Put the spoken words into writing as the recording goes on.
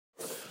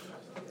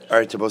All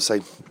right,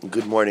 Tabosai,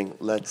 good morning.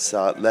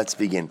 Let's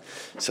begin.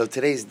 So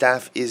today's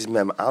daf is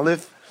Mem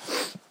Aleph.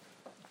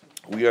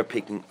 We are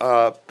picking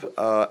up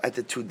at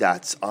the two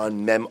dots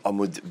on Mem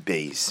Amud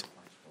Beis.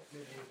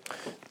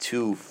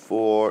 2,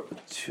 4,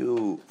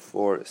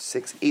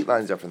 6, 8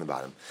 lines up from the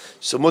bottom.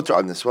 So mutter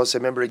on this. Well, so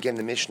remember again,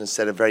 the Mishnah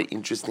said a very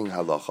interesting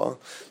halacha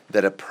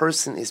that a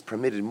person is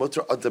permitted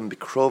mutter adam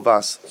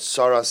bikrovas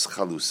saras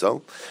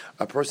chaluso.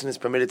 A person is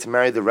permitted to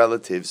marry the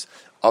relatives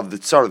of the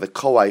tzara, the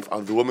co-wife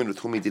of the woman with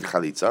whom he did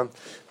chalitza,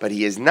 but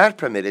he is not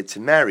permitted to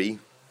marry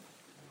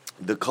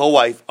the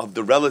co-wife of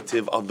the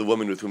relative of the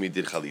woman with whom he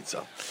did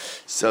chalitza.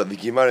 So the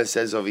Gemara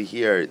says over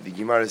here,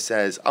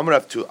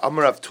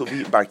 Amarav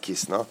Tuvi bar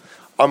Kisna,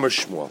 Amar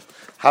Shmuel,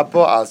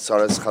 Haba al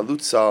tzaras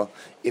chalutza,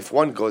 if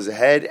one goes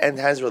ahead and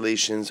has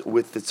relations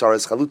with the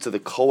tzaras chalutza, the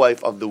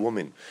co-wife of the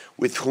woman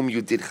with whom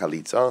you did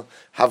chalitza,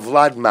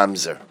 Havlad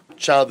mamzer,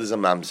 child is a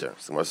mamzer.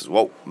 Someone says,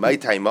 whoa, my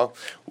taima,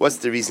 what's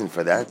the reason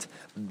for that?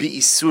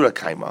 Bi'isura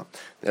kaima.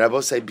 The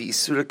Rabbi say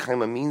Bi'isura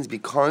kaima means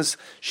because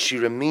she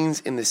remains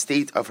in the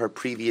state of her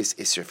previous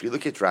isser. If you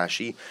look at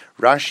Rashi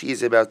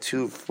is about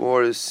 2,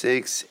 4,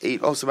 6,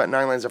 8, also about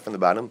 9 lines up from the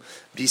bottom.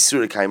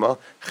 Bi'isura kaima.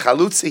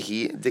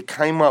 Chalutzehi de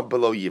kaima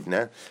below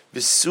yivne.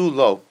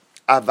 V'sulo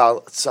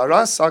aval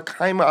tzarasa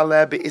kaima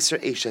aleh be'isser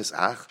eshes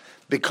ach.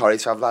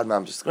 Bikaris Havlad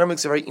Mamzer. The Gemara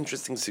makes a very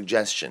interesting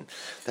suggestion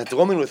that the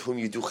woman with whom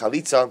you do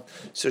chalitza,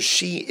 so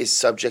she is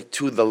subject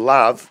to the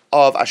lav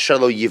of Asher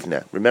Lo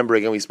Yivne. Remember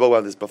again, we spoke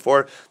about this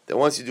before, that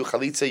once you do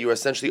chalitza, you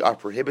essentially are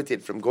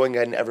prohibited from going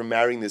ahead and ever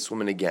marrying this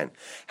woman again.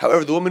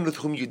 However, the woman with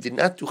whom you did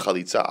not do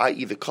chalitza,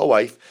 i.e. the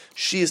co-wife,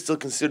 she is still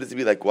considered to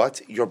be like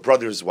what? Your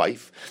brother's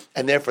wife,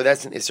 and therefore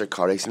that's an Isser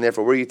Kares, and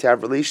therefore were you to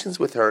have relations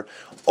with her,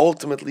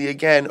 ultimately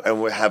again,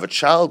 and would have a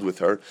child with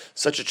her,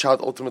 such a child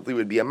ultimately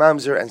would be a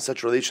mamzer, and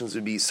such relations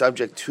would be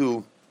subject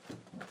to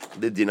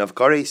the din of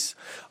kares.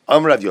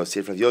 Rav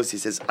Yosef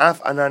says, Af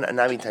anan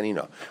anami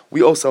tanina.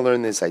 We also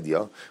learn this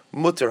idea.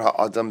 Mutter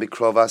ha'adam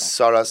bikrovas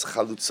saras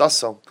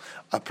chalutzaso.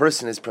 A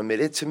person is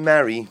permitted to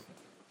marry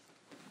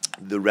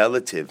the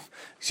relative.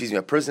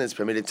 A person is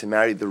permitted to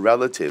marry the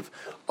relative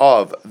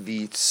of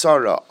the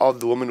tzara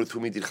of the woman with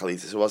whom he did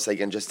chalitza. So also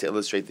again, just to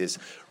illustrate this,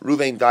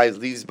 Reuven dies,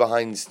 leaves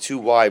behind 2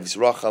 wives,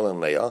 Rachel and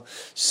Leah.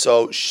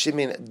 So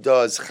Shimon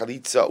does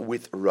chalitza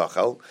with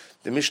Rachel.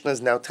 The Mishnah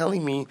is now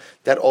telling me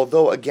that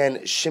although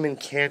again Shimon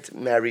can't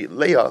marry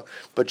Leah,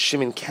 but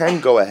Shimon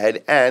can go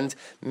ahead and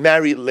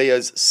marry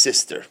Leah's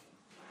sister.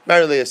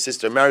 Marry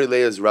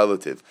Leah's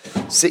relative.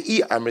 So if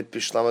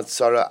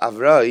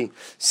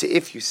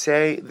you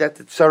say that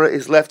the tzara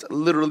is left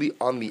literally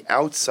on the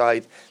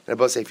outside,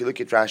 if you look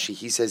at Rashi,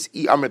 he says, so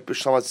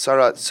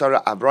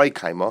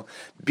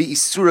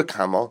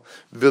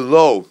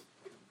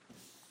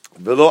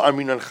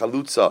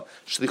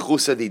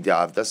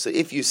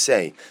if you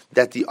say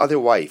that the other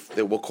wife,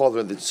 that we'll call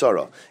her the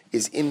tzara,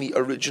 is in the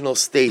original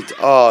state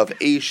of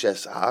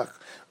Eishes Ach,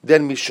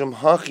 then mishum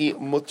hachi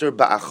mutter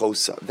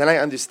ba'achosa. Then I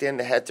understand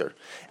the heter.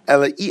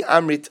 Elai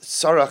amrit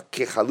tzara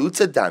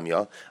kechalutza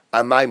damya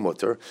amai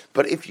mutter.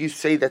 But if you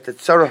say that the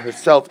tzara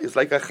herself is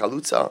like a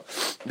chalutza,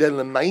 then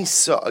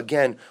lemaisa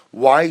again,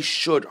 why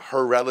should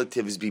her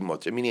relatives be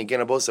mutter? Meaning again,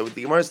 Abosa, what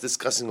the Gemara is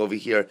discussing over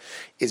here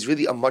is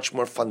really a much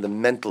more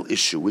fundamental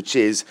issue, which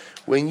is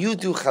when you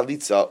do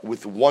chalitza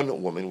with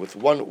one woman, with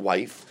one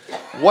wife,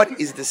 what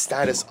is the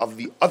status of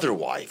the other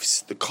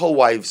wives, the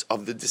co-wives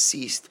of the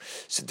deceased?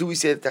 So do we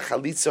say that the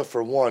chalitza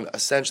for one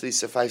essentially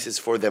suffices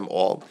for them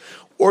all?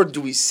 Or do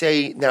we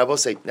say, now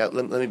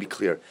let me be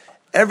clear,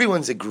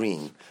 everyone's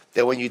agreeing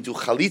that when you do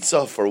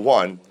chalitza for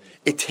one,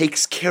 it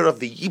takes care of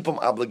the yibum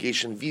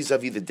obligation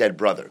vis-a-vis the dead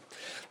brother.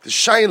 The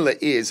shaila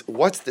is,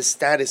 what's the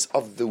status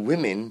of the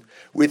women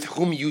with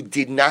whom you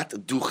did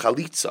not do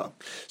chalitza?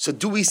 So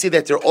do we say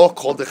that they're all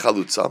called a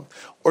chalutza?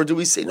 Or do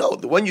we say, no,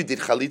 the one you did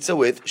chalitza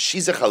with,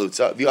 she's a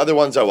chalutza, the other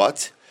ones are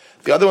what?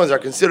 The other ones are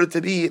considered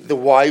to be the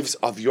wives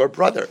of your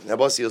brother. Now,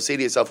 you'll say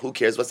to yourself, who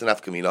cares? What's an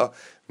nafkamina?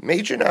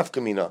 Major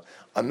nafkamina.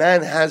 A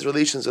man has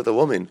relations with a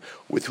woman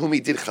with whom he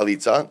did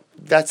chalitza,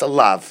 that's a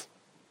lav.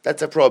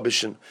 That's a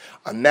prohibition.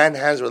 A man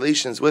has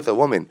relations with a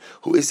woman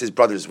who is his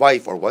brother's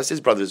wife or was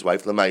his brother's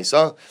wife,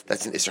 Lamaisa,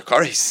 that's an Isser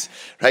Kares,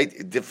 right?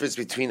 The difference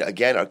between,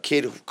 again, our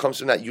kid who comes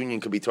from that union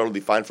could be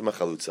totally fine from a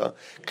Chalutza,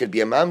 could be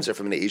a Mamzer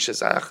from an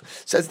Eishes Ach.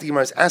 So that's the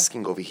Gemara is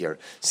asking over here.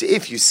 So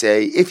if you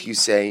say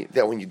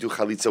that when you do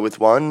Chalitza with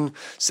one,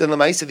 so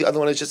Lamaisa, the other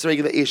one is just a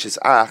regular Eishes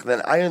Ach,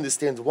 then I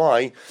understand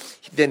why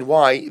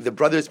the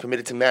brother is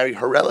permitted to marry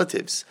her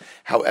relatives.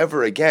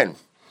 However, again,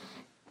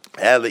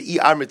 but if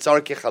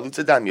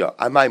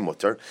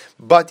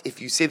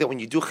you say that when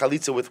you do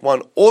chalitza with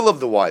one, all of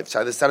the wives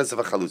have the status of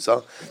a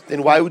chalutza,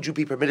 then why would you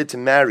be permitted to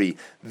marry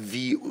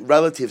the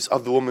relatives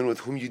of the woman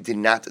with whom you did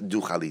not do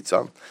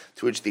chalitza?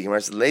 To which the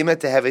Gemara says, Rabbi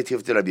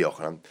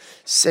Yochanan.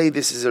 Say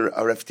this is a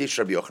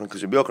refutation of Rabbi Yochanan,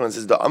 because Rabbi Yochanan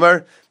says, the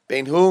Amar,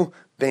 bein hu,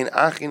 bein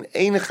achin,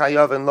 ein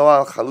chayav and lo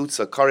al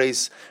chalutza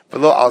kares,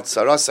 v'lo al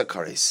tzarasa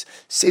kares.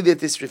 Say that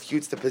this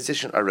refutes the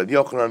position of Rabbi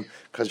Yochanan,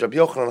 because Rabbi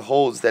Yochanan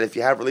holds that if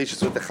you have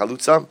relations with the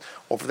chalutza,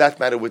 or for that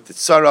matter with the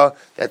tzara,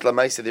 that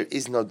lamaisa there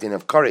is no din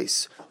of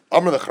kares.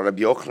 Amr lecha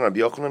Rabbi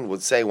Yochanan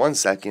would say, 1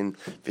 second,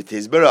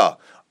 v'tizbera.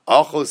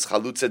 Achos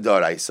chalutza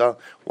daraisa.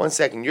 1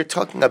 second, you're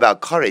talking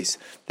about kares.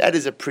 That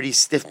is a pretty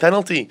stiff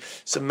penalty.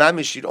 So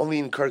mamish, you'd only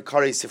incur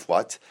kares if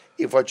what?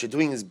 If what you're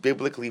doing is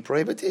biblically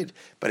prohibited.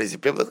 But is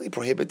it biblically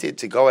prohibited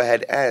to go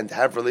ahead and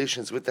have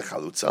relations with the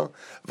chalutza?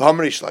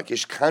 V'amrish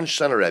lakish kan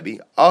shana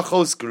Rebbe.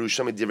 Achos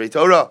gerusha midivrei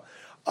Torah.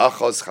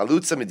 Achos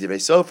chalutza midivrei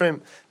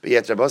sofrim. But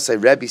yet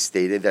Rabbosai Rebbe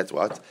stated that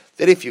what?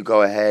 That if you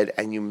go ahead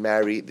and you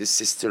marry the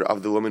sister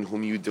of the woman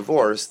whom you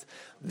divorced,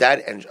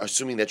 that, and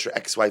assuming that your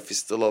ex-wife is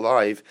still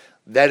alive,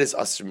 that is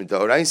asr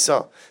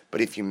midoraisa.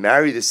 But if you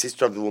marry the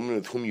sister of the woman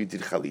with whom you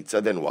did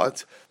chalitza, then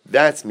what?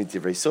 That's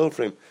midivrei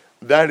sofrim.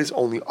 That is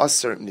only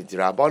asr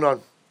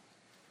midrabanan.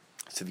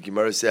 So the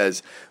Gemara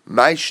says,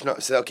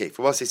 "Ma'ishna." So okay,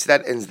 for what say, so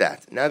that ends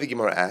that. Now the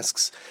Gemara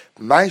asks,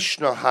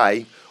 "Ma'ishna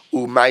hai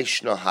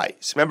u'ma'ishna hai."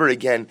 So remember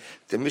again,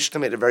 the Mishnah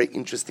made a very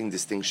interesting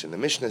distinction. The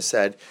Mishnah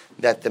said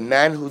that the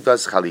man who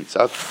does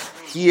chalitza,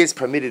 he is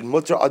permitted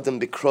mutar adam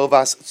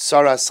bikrovas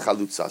tsaras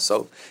chalutza.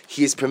 So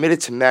he is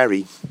permitted to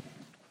marry.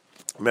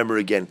 Remember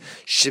again,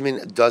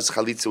 Shimon does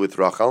chalitza with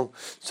Rachel.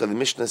 So the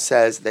Mishnah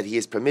says that he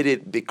is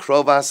permitted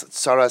bikrovas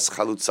tsaras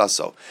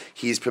chalutzaso.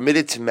 He is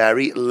permitted to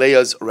marry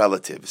Leah's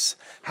relatives.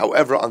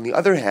 However, on the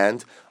other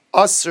hand,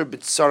 Aser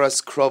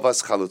b'tsaras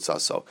krovas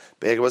chalutzaso.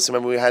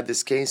 Remember we had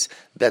this case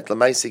that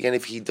Lamais again,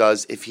 if he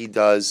does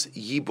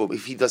yibum,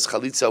 if he does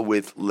chalitza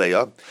with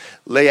Leah,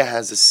 Leah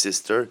has a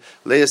sister.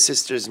 Leah's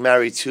sister is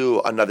married to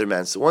another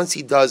man. So once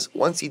he does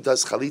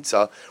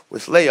chalitza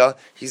with Leah,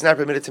 he's not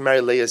permitted to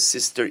marry Leah's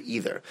sister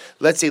either.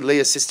 Let's say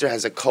Leah's sister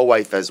has a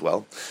co-wife as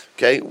well,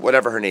 okay,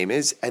 whatever her name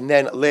is, and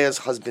then Leah's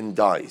husband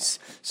dies.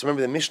 So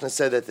remember the Mishnah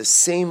said that the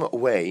same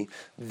way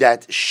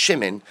that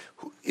Shimon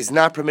is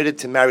not permitted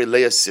to marry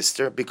Leah's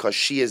sister because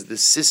she is the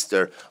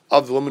sister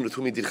of the woman with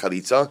whom he did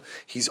chalitza,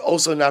 he's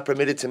also not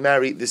permitted to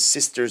marry the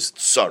sister's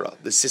tzara,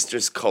 the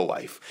sister's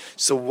co-wife.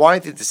 So why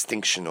the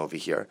distinction over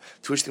here?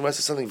 To which the Gemara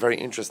says something very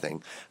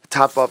interesting.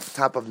 Top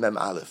of Mem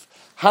Aleph.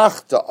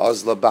 Hachta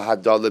azla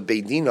bahadala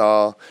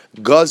beidina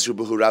gazru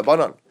b'hu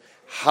rabbanan.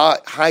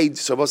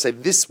 So we'll say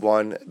this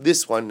one.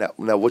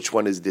 Now, which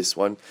one is this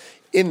one?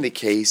 In the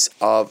case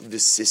of the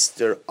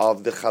sister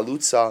of the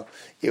chalutza,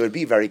 it would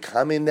be very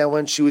common that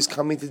when she was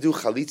coming to do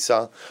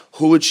chalitza,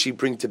 who would she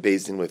bring to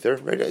Beis Din with her?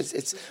 Right?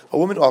 It's a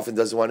woman often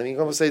doesn't want to. You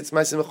can say it's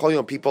ma'asim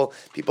l'chol.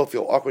 People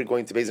feel awkward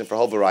going to Beis Din for a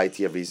whole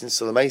variety of reasons.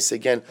 So the ma'asim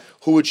again,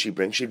 who would she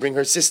bring? She'd bring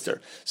her sister.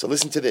 So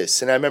listen to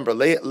this. And I remember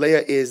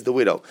Leah is the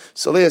widow.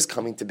 So Leah is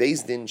coming to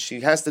Beis Din.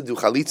 She has to do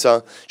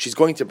chalitza. She's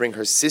going to bring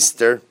her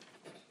sister.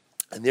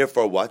 And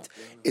therefore what?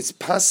 It's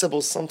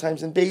possible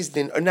sometimes in Beis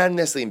Din, or not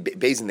necessarily in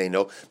Beis Din they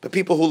know, but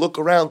people who look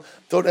around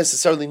don't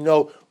necessarily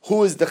know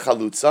who is the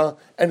chalutza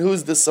and who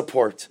is the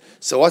support.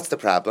 So what's the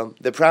problem?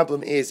 The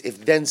problem is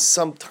if then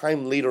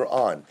sometime later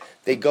on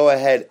they go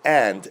ahead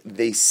and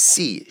they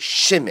see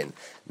Shimon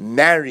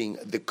marrying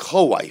the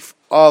co-wife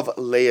of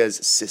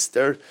Leah's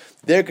sister,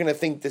 they're going to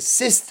think the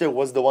sister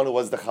was the one who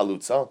was the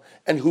chalutza.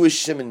 And who is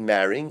Shimon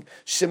marrying?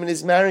 Shimon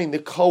is marrying the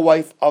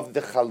co-wife of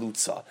the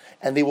chalutza.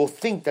 And they will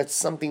think that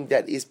something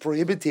that is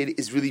prohibited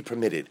is really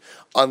permitted.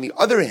 On the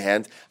other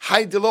hand,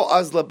 haydelo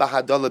azla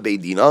bahadala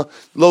beidina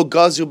lo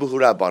gazu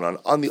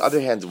b'hurabanan. On the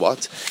other hand,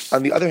 what?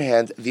 On the other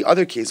hand, the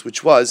other case,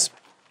 which was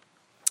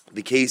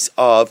the case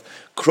of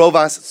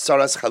krovas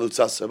tsaras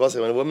chalutza. So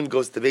when a woman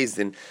goes to Beis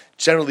Din,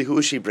 generally who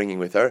is she bringing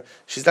with her?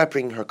 She's not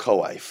bringing her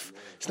co-wife.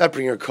 She's not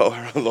bringing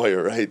her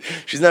lawyer, right?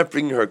 She's not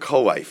bringing her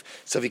co-wife.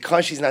 So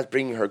because she's not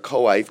bringing her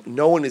co-wife,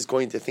 no one is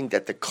going to think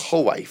that the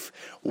co-wife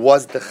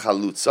was the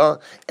chalutza,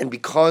 and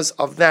because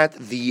of that,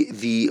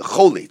 the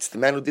cholitz, the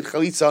man who did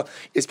chalitza,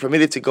 is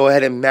permitted to go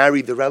ahead and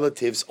marry the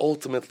relatives,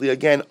 ultimately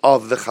again,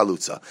 of the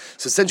chalutza.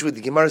 So essentially what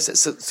the Gemara says,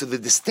 so the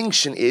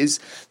distinction is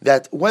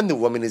that when the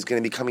woman is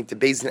going to be coming to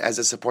Beis Din as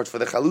a support for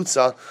the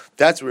chalutza,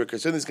 that's where we're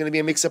concerned. There's going to be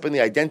a mix-up in the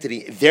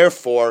identity.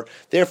 Therefore,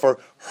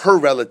 her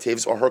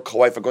relatives or her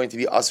co-wife are going to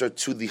be usher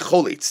to the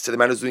cholitz, to the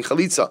man who's doing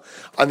chalitza.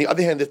 On the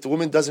other hand, if the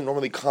woman doesn't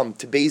normally come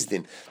to Beis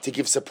Din to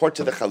give support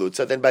to the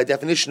chalutza, then by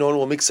definition, no one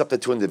will mix up the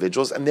two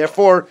individuals, and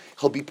therefore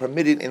he'll be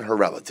permitted in her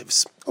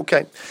relatives.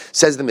 Okay,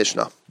 says the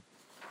Mishnah.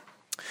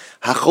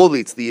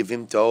 Hacholitz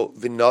liyavimto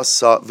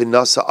vinasa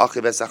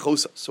achiv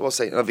esachosa. So I'll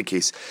say another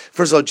case.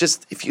 First of all,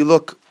 just if you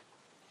look.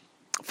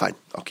 Fine.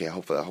 Okay.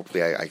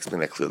 Hopefully, I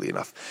explained that clearly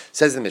enough.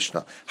 Says the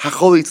Mishnah.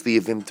 Hacholitz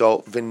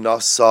liyavimto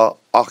vinasa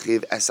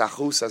achiv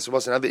esachosa. So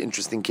what's another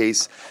interesting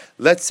case?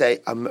 Let's say.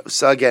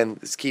 So again,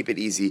 let's keep it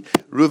easy.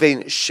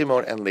 Ruvain,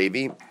 Shimon, and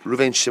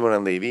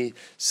Levi.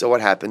 So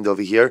what happened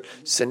over here?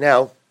 So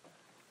now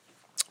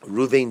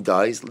Ruvain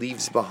dies,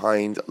 leaves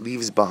behind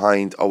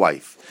a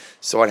wife.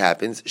 So what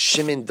happens?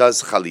 Shimon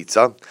does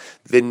chalitza.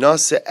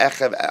 V'nase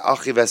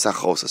achiv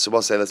esachosa. So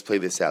we'll say, let's play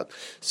this out.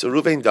 So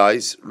Ruvain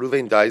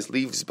dies,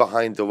 leaves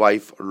behind the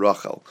wife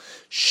Rachel.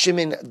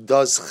 Shimon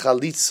does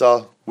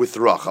chalitza with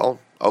Rachel.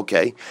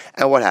 Okay,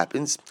 and what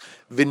happens?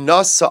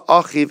 V'nase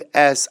achiv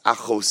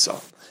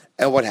esachosa.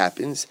 And what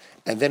happens?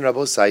 And then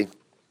Rabbosai,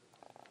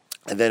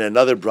 and then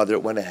another brother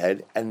went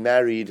ahead and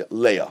married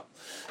Leah.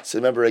 So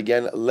remember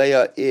again,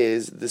 Leah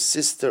is the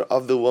sister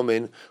of the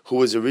woman who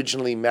was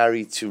originally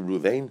married to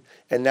Ruvain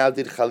and now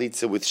did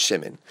chalitza with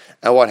Shimon.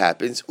 And what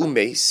happens?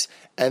 Umeis,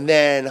 and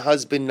then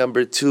husband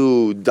number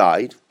 2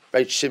 died,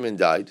 right? Shimon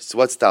died. So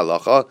what's the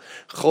halacha?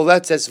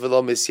 Choletzes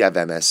v'lo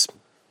misyavemes.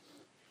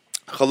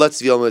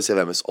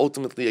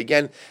 Ultimately,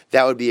 again,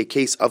 that would be a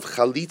case of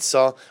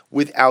chalitza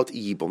without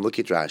yibum. Look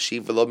at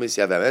Rashi.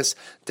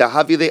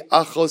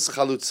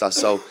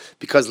 So,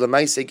 because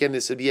lemaisa, again,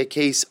 this would be a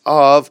case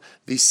of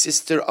the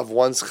sister of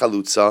one's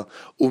chalutza.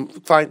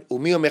 Fine.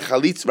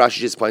 Rashi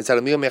just points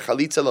out. Lo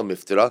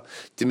miftera.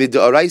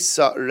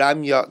 Dimidoraisa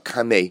ramya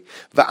kamei.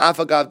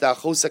 Va'afagav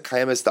da'achosa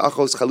kayemes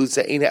da'achos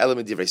chalutza ena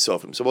element divrei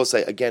sofrim. So we'll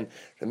say again.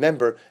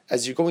 Remember,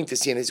 as you're going to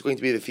see, and it's going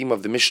to be the theme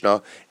of the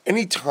Mishnah,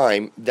 any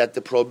time that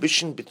the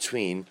prohibition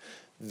between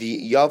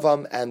the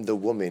Yavam and the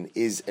woman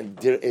is an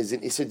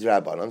Isid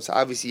Rabbanon, so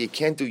obviously you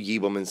can't do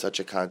Yibam in such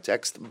a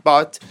context,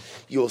 but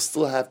you'll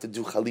still have to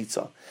do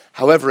Chalitza.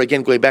 However,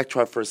 again, going back to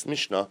our first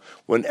Mishnah,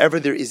 whenever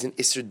there is an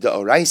Isser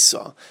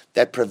Da'oraisa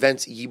that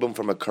prevents Yibam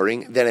from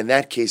occurring, then in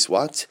that case,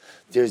 what?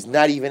 There's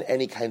not even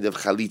any kind of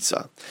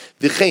Chalitza.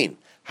 V'chein,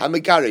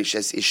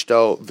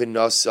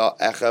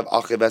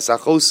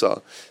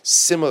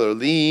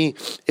 similarly,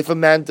 if a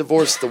man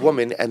divorced the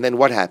woman and then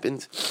what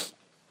happened?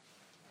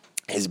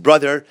 His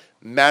brother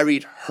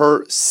married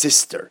her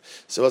sister.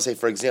 So I'll say,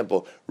 for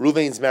example,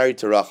 Ruvain's married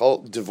to Rachel,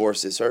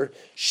 divorces her.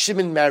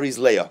 Shimon marries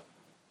Leah,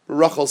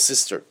 Rachel's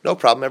sister. No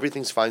problem,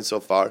 everything's fine so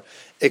far,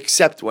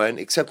 except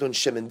when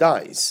Shimon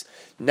dies.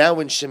 Now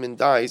when Shimon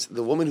dies,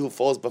 the woman who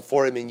falls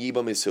before him in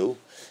Yibam is who?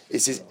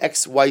 Is his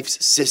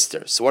ex-wife's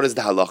sister. So what is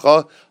the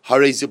halacha?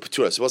 Harei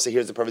Zipatura. So we'll say,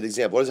 here's the perfect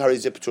example. What does Harei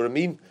Zipatura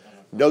mean?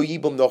 No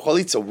Yibam, no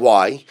Chalitza.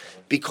 Why?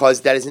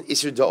 Because that is an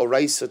Isser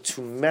Da'oraisa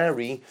to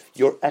marry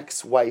your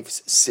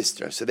ex-wife's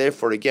sister. So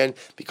therefore, again,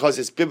 because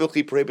it's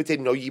biblically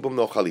prohibited, no Yibam,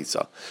 no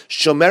Chalitza.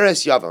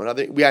 Shomeres Yavam.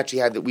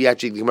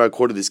 The Gemara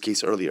quoted this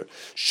case earlier.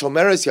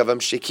 Shomeres Yavam,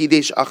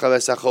 Shekidesh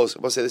Achaves Achos.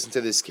 We'll say, listen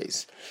to this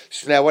case.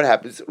 So now what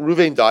happens?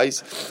 Reuven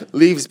dies,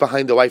 leaves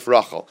behind the wife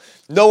Rachel.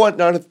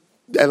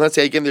 And let's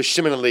say again, there's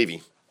Shimon and Levi.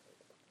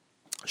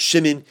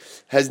 Shimon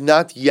has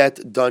not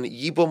yet done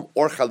Yibum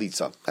or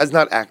Chalitza, has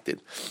not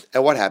acted.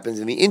 And what happens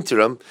in the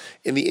interim?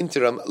 In the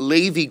interim,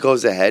 Levi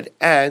goes ahead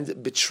and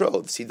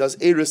betroths. He does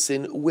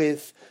Erusin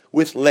with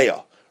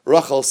Leah,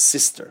 Rachel's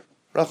sister.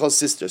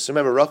 So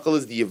remember, Rachel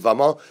is the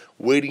Yavama,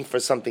 waiting for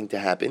something to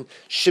happen.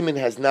 Shimon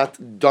has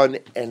not done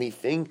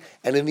anything.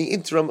 And in the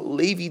interim,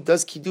 Levi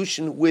does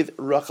Kiddushin with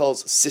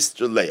Rachel's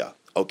sister Leah.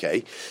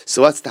 Okay,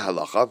 so what's the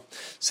halacha?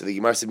 So the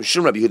Gemara said,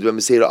 Mishum Rabbi Yehuda ben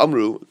Meseira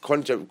Amru,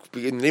 according to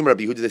the name of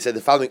Rabbi Yehuda, they said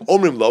the following,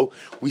 Omrim lo,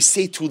 we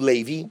say to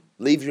Levi,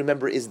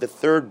 remember, is the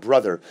third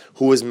brother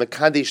who was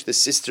Mekadesh, the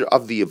sister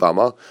of the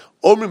Yavama,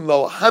 Omrim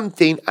lo,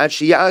 hamtein ad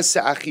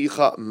sheya'aseh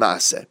achicha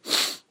maaseh.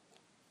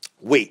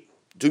 Wait,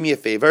 do me a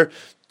favor,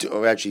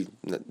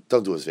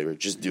 don't do us a favor,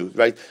 just do,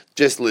 right?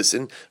 Just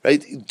listen,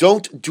 right?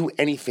 Don't do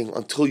anything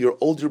until your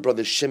older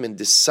brother Shimon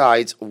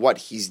decides what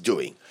he's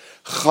doing.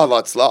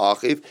 Chalatz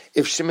la'achiv,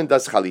 if Shimon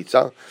does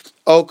chalitza,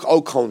 o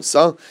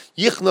konsa,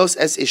 yichnos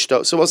es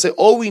ishto. So we'll say,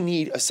 all we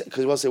need,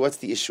 because we'll say, what's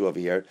the issue over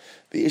here?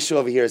 The issue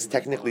over here is,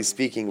 technically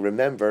speaking,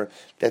 remember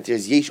that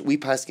there's yesh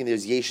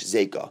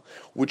zeka,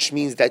 which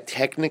means that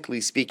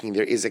technically speaking,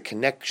 there is a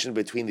connection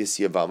between this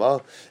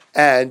Yavama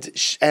and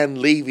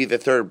Levi, the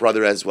third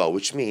brother, as well,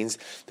 which means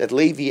that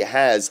Levi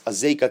has a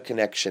zeka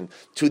connection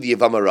to the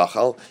Yavama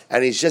Rachel,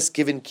 and he's just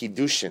given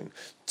kiddushin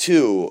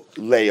to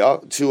Leah,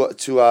 to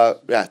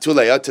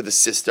Leah, to the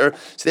sister.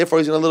 So therefore,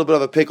 he's in a little bit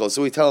of a pickle.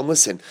 So we tell him,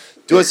 listen,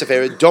 do us a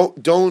favor,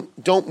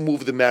 don't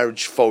move the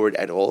marriage forward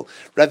at all.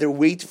 Rather,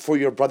 wait for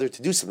your brother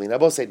to do something. Now,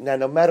 both say, now,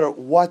 no matter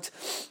what,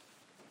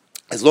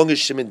 as long as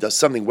Shimon does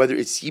something, whether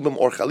it's Yibam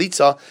or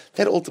Chalitza,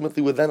 that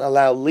ultimately would then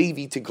allow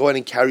Levi to go in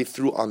and carry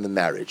through on the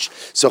marriage.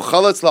 So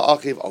Chalatz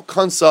la'achiv al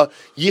kansa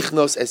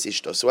yichnos es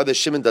ishto. So whether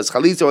Shimon does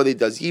Chalitza or whether he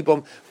does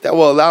Yibam, that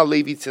will allow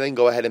Levi to then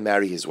go ahead and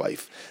marry his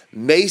wife.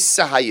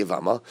 Meisa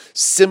hayivama.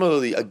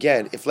 Similarly,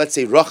 again, if let's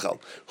say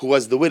Rachel, who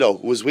was the widow,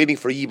 who was waiting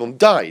for Yibam,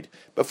 died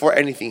before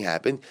anything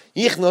happened,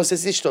 yichnos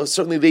es ishto.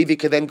 Certainly Levi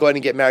could then go ahead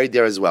and get married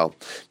there as well.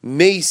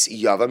 Meis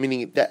yava,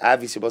 meaning that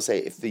obviously we'll say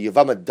if the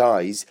Yavama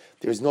dies,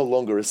 there's no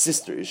longer a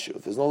sister issue.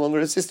 If there's no longer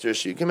a sister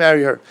issue, you can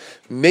marry her.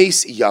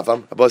 Meis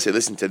yavam. Abba say,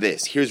 listen to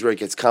this. Here's where it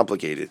gets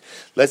complicated.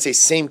 Let's say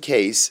same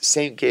case.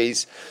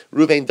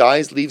 Reuven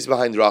dies, leaves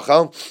behind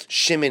Rachel.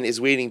 Shimon is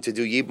waiting to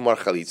do Yibam or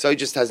Chalit. So he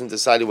just hasn't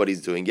decided what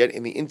he's doing yet.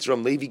 In the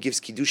interim, Levi gives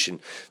Kiddushin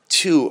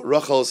to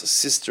Rachel's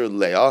sister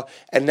Leah.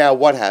 And now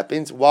what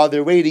happens? While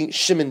they're waiting,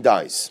 Shimon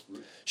dies.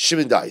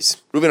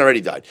 Reuven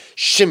already died.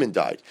 Shimon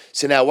died.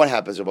 So now what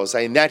happens, Rabbi? So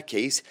in that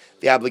case,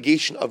 the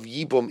obligation of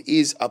Yibum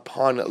is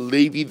upon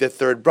Levi, the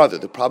third brother.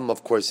 The problem,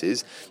 of course,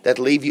 is that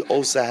Levi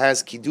also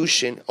has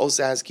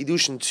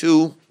Kiddushin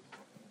to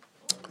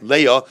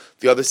Leah,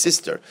 the other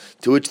sister,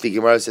 to which the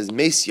Gemara says,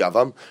 Meis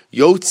Yavam,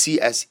 Yotzi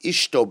as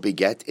Ishto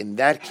beget, in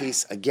that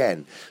case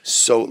again.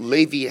 So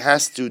Levi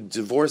has to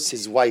divorce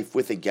his wife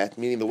with a get,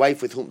 meaning the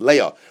wife with whom,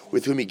 Leah,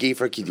 with whom he gave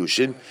her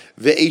kiddushin,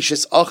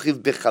 ve'eshes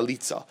achiv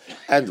bechalitza,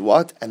 and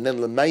what? And then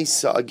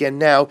lemaisa again.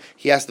 Now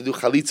he has to do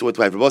chalitza with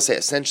wife. Rabbi say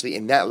essentially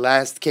in that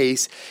last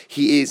case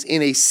he is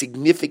in a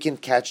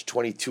significant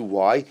catch-22.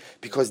 Why?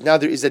 Because now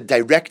there is a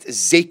direct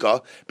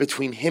zeka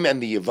between him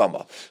and the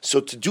yavama. So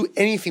to do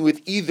anything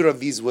with either of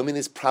these women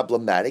is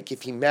problematic.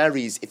 If he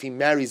marries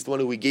the one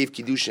who he gave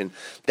kiddushin,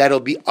 that'll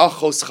be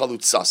achos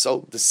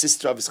chalutzaso, the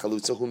sister of his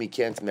chalutza, whom he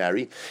can't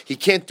marry. He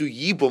can't do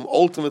yibum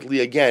ultimately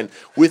again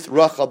with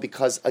Rachel,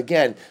 because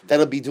again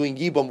that'll be doing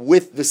yibum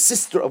with the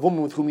sister of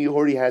woman with whom he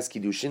already has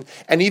kiddushin.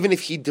 And even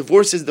if he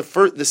divorces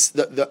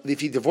if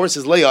he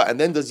divorces Leah and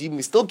then does yibum,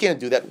 he still can't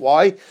do that.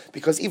 Why?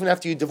 Because even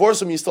after you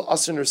divorce him, you're still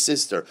usher her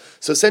sister.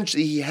 So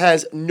essentially, he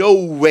has no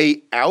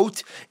way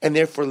out, and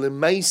therefore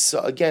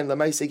lemaisa again,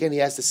 he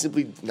has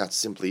to not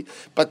simply,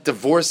 but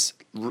divorce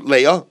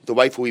Leah, the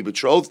wife who he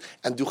betrothed,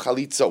 and do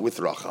chalitza with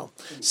Rachel.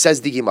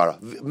 Says the Gemara,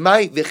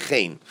 my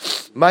v'chein.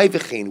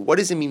 What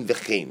does it mean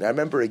v'chein? Now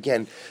remember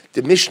again,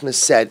 the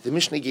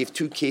Mishnah gave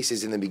two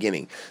cases in the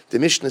beginning. The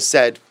Mishnah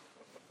said,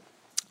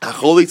 so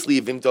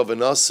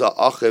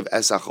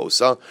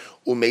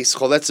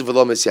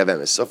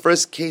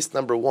first, case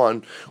number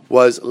one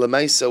was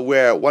lemaisa,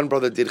 where one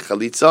brother did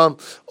chalitza.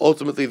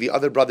 Ultimately, the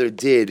other brother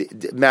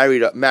married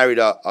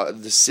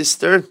the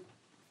sister.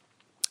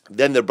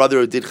 Then the brother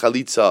who did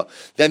chalitza,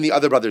 then the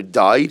other brother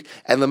died,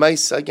 and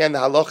lemaisa again the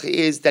halacha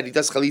is that he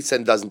does chalitza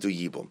and doesn't do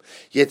yibum.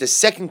 Yet the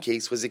second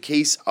case was a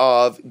case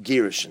of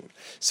gerushin.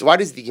 So why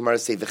does the Gemara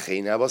say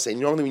v'chein? I will say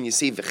normally when you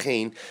say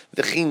v'chein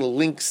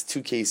links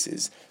two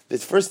cases. The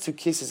first two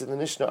cases in the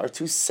Mishnah are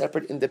two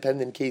separate,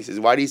 independent cases.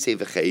 Why do you say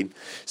v'chein?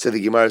 So the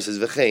Gemara says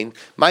v'chein,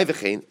 my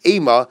v'chein,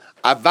 ema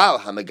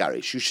aval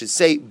hamagarish. You should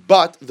say,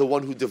 but the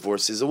one who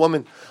divorces a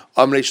woman.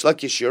 Amrei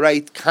Shlakish, you're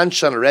right.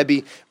 Kanshan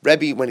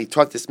Rebbe, when he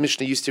taught this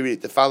Mishnah, used to read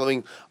it the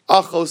following: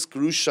 Achos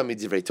grusha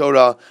midivrei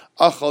Torah,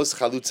 achos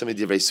chalutza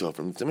midivrei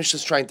sofrim. The Mishnah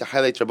is trying to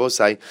highlight,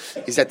 Rabbosai,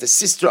 is that the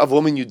sister of a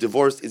woman you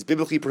divorced is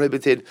biblically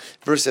prohibited,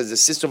 versus the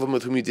sister of a woman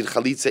with whom you did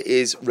chalitza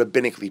is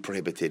rabbinically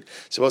prohibited.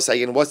 So what's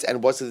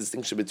the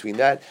distinction between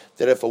that?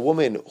 That if a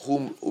woman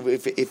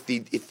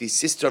if the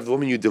sister of the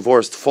woman you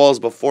divorced falls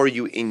before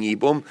you in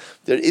yibum,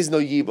 there is no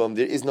yibum,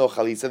 there is no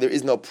chalitza, there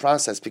is no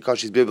process because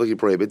she's biblically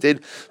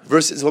prohibited,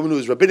 versus a woman who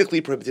is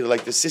rabbinically prohibited,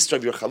 like the sister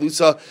of your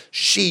chalutza,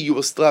 you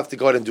will still have to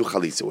go out and do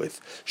chalitza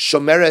with.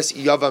 Shomeres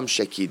yavam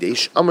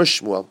shekidesh amar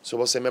Shmuel. So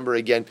we'll say, remember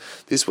again,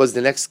 this was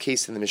the next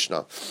case in the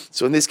Mishnah.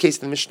 So in this case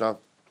in the Mishnah,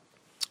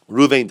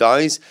 Reuven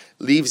dies,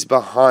 leaves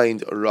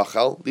behind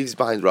Rachel.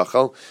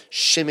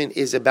 Shimon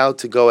is about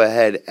to go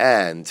ahead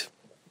and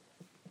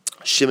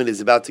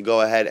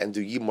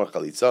do Yibum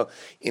Chalitza.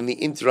 In the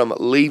interim,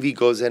 Levi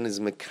goes in as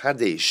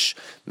Mekadesh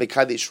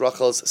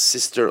Rachel's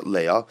sister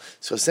Leah.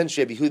 So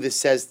essentially, Abihuda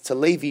says to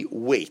Levi,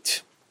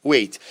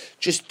 wait,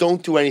 just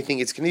don't do anything.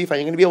 It's going to be fine.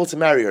 You're going to be able to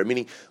marry her.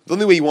 Meaning, the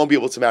only way you won't be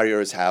able to marry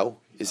her is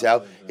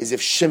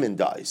if Shimon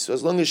dies. So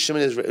as long as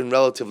Shimon is in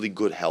relatively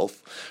good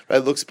health,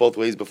 right, looks both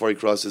ways before he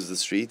crosses the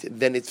street,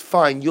 then it's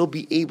fine. You'll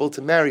be able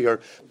to marry her,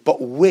 but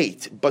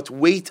wait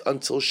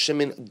until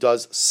Shimon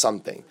does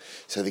something.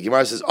 So the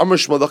Gemara says, Amar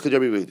Shmuel Rabbi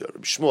Yehuda.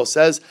 Shmuel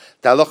says,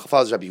 the halacha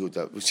follows Rabbi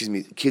Yehuda.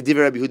 Kediv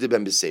Rabbi Yehuda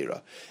ben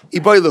Beseira.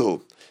 Iboy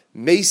lehu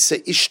meisa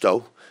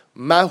ishto.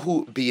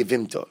 Mahu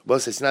biyavimto. Well,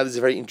 so now this is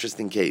a very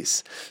interesting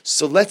case.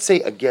 So let's say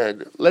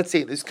in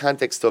this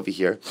context over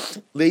here,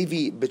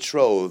 Levi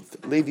betrothed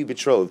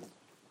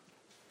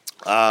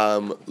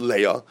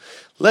Leah.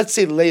 Let's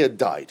say Leah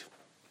died.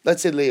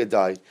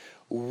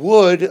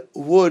 Would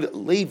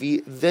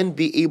Levi then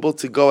be able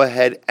to go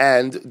ahead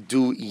and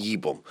do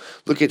yibum?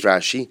 Look at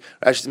Rashi.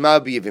 Rashi's Mahu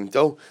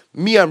biyavimto.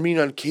 Mi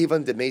amrinan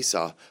kevan de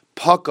mesa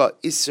paka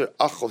iser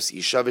achos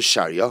isha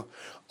v'sharia.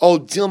 O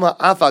Dilma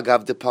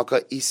Avagav de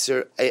Paka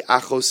Iser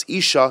Achos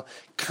Isha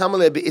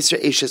Kamale be Iser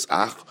Eshes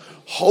Ach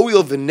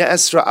Hoil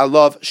V'Nesra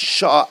Alav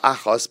Shah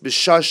Achos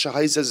B'Shah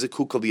Shahaiza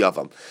Zekukal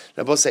Yavam.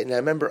 Now both say. Now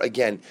remember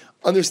again.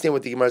 Understand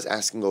what the Gemara is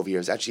asking over here.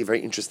 It's actually a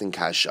very interesting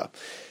kasha.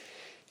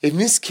 In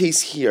this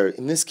case here.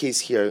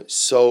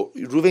 So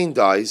Reuven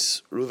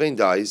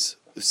dies.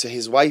 So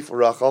his wife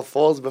Rachel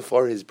falls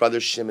before his brother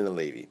Shimon and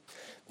Levi.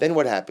 Then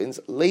what happens?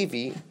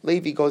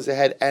 Levi goes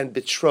ahead and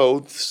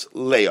betroths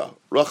Leah,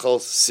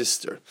 Rachel's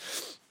sister.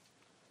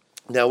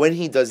 Now, when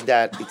he does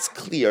that, it's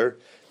clear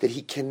that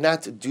he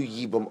cannot do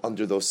yibum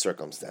under those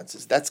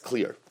circumstances. That's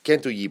clear.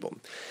 Can't do yibum.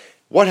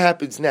 What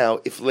happens now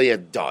if Leah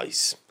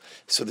dies?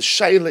 So the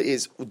shaila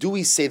is, do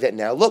we say that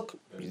now? Look,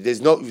 there's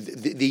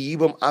the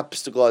yibum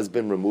obstacle has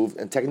been removed,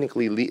 and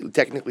technically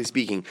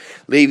speaking,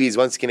 Levi is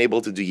once again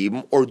able to do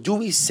yibum. Or do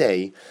we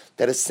say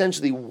that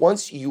essentially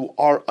once you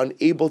are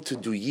unable to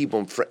do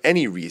yibum for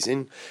any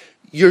reason,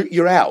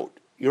 you're out?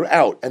 you're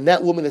out. And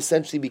that woman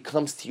essentially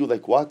becomes to you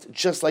like what?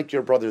 Just like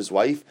your brother's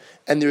wife.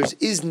 And there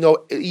is no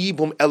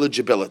Yibum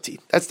eligibility.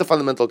 That's the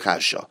fundamental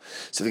kasha.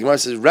 So the Gemara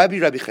says, Rabbi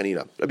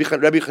Chanina. Rabbi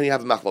Chanina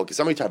have a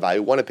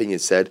machlokes. One opinion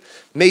said,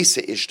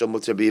 Meisa ishto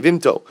mutar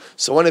b'yivimto.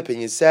 So one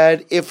opinion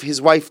said, if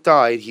his wife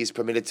died, he's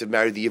permitted to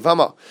marry the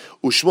Yivama.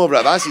 Ushmo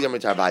Ravasi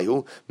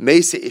Tarbayu,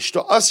 Meisa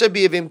ishto asar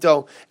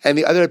b'yivimto. And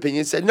the other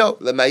opinion said, no,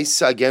 the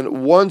Meisa,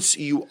 again, once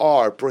you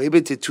are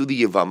prohibited to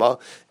the Yivama,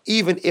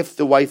 even if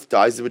the wife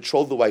dies, the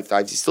betrothed the wife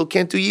dies, you still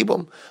can't do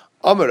Yibum.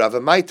 Amar Rav,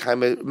 my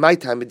time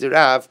at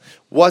Rav.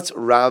 What's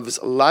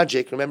Rav's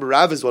logic? Remember,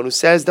 Rav is one who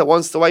says that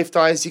once the wife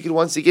dies, you can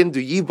once again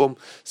do Yibum.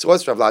 So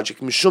what's Rav's logic?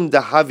 Mishum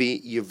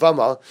dahavi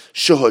Yivama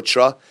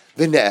shehutra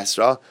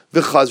v'ne'esra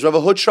v'chazra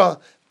v'hutra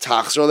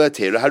tachzra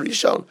le'teira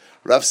harishon.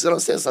 Rav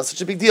says, it's not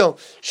such a big deal.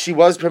 She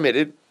was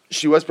permitted.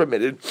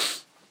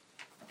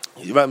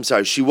 I'm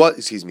sorry, she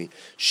was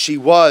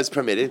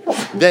permitted,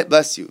 then,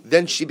 bless you,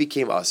 then she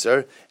became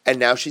Asr, and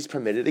now she's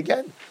permitted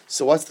again.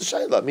 So what's the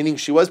Shaila? Meaning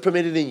she was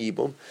permitted in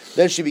Yibum,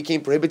 then she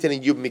became prohibited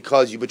in Yibum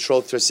because you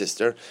betrothed her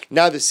sister,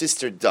 now the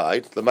sister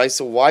died,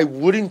 so why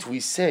wouldn't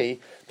we say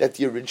that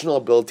the original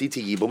ability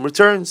to Yibum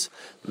returns?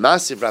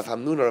 Massive Rav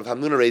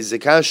Hamnuna raises a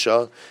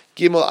kasha,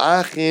 Gimel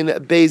Achin,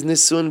 Beis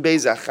Nisun,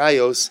 Beis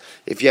Achayos,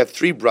 if you have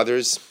three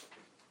brothers,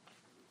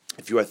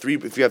 if you have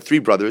three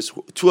brothers,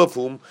 two of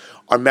whom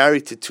are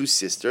married to two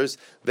sisters,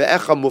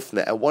 ve'echa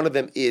mufna, and one of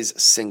them is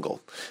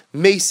single.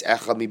 Meis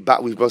echa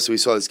we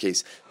saw this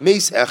case.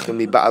 Meis echa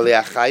mi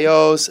ba'alei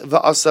achayos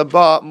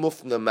ve'asaba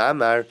mufna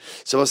ma'amar.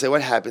 So we'll say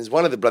what happens.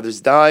 One of the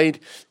brothers died,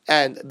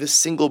 and the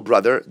single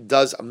brother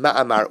does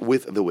ma'amar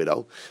with the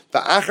widow.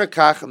 Ve'achar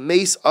kach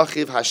meis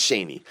achiv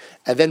hasheni,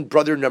 and then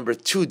brother number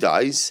 2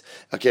 dies.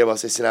 Okay, we'll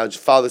say so now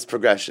follow this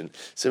progression.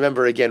 So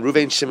remember again,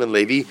 Reuven, Shimon,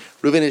 Levi.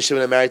 Reuven and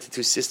Shimon are married to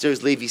two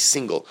sisters. Levi's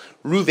single.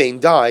 Reuven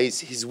dies.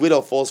 His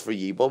widow falls for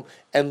Yibum,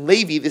 and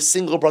Levi, the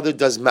single brother,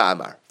 does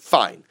ma'amar.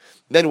 Fine.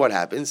 Then what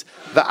happens?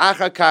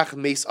 Va'achar kach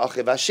meis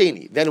achiv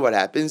hasheni. Then what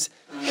happens?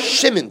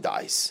 Shimon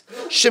dies.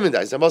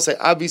 I must say,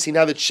 obviously,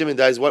 now that Shimon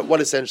dies,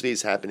 what essentially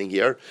is happening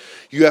here?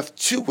 You have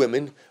two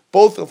women,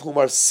 both of whom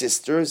are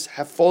sisters,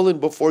 have fallen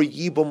before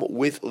Yibum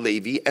with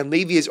Levi, and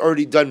Levi has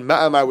already done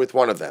ma'amar with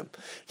one of them.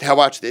 Now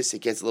watch this;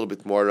 it gets a little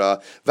bit more.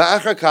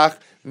 Va'achar kach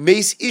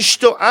meis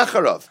ishto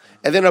acharav.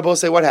 And then Rabbi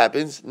say, what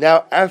happens?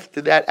 Now,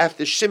 after that,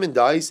 after Shimon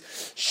dies,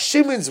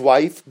 Shimon's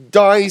wife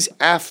dies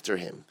after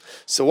him.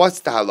 So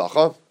what's the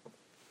halacha?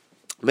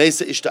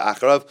 Meisa ishta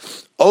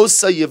acharav.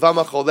 Osa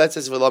yivama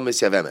choletzes v'lo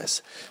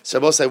misyavemes. So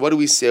Rabbi say, what do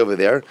we say over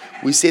there?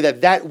 We say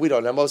that widow,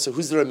 now so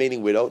who's the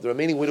remaining widow? The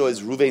remaining widow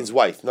is Reuven's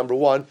wife. Number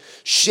one,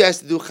 she has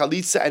to do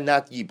chalitza and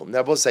not yibum. Now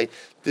Rabbi say,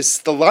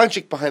 the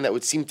logic behind that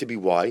would seem to be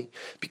why?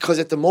 Because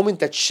at the moment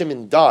that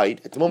Shimon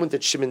died,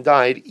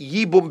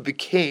 Yibum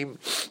became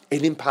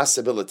an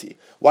impossibility.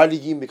 Why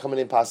did Yibum become an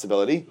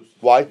impossibility?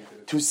 Why?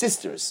 Two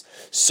sisters.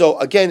 So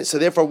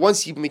therefore,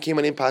 once Yibum became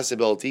an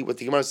impossibility, what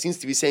the Gemara seems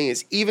to be saying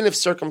is, even if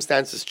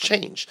circumstances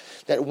change,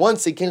 that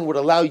once again would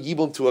allow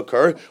Yibum to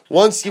occur,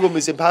 once Yibum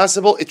is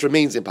impossible, it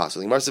remains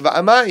impossible. The Gemara says,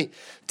 "Amai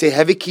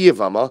teheviki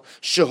yavama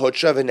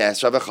shehotra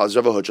v'nesra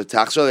v'chazra v'hotra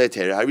tachzra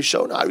le'teira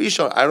harishon."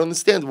 I don't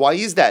understand. Why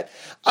is that?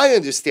 I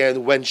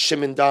understand when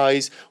Shimon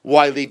dies,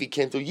 why Levi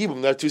can't do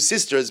Yibum. There are two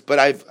sisters, but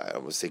I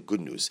almost say good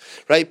news,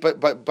 right?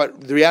 But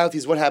the reality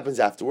is what happens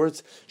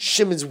afterwards.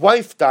 Shimon's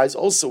wife dies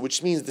also,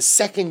 which means the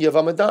second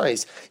Yavama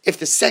dies. If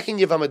the second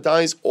Yavama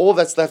dies, all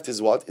that's left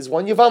is what? Is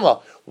one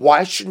Yavama.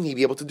 Why shouldn't he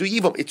be able to do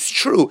Yibum? It's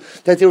true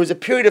that there was a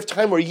period of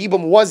time where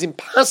Yibum was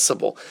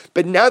impossible,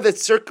 but now that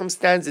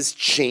circumstances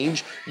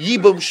change,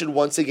 Yibum should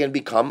once again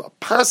become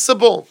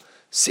possible.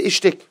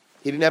 Seishtik.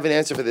 He didn't have an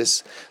answer for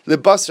this.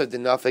 Lebasra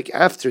Dinafik,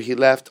 after he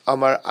left,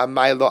 Amar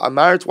Amaylo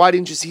Amart,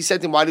 he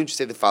said to him, why didn't you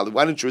say the following?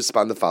 Why didn't you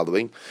respond the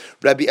following?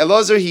 Rabbi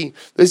Elazar,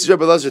 this is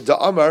Rabbi Elazar, Da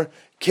Amar,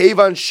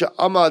 Kevan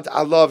Sha'amad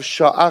Alav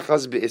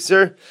Sha'achaz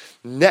Be'isr,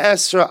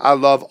 Ne'esra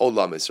Alav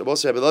Olamis.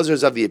 Rabbi Elazar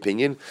is of the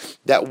opinion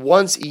that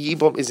once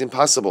Yibum is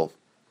impossible,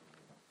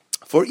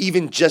 for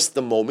even just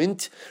the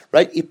moment,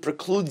 right? It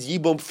precludes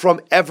Yibum from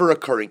ever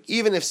occurring.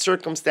 Even if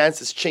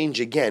circumstances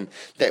change again,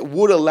 that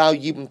would allow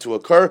Yibum to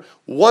occur.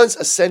 Once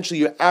essentially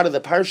you're out of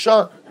the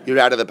parsha, you're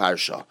out of the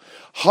parsha.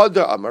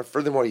 Hadar Amar,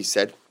 furthermore he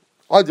said,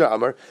 Hadar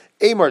Amar,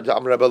 Amar da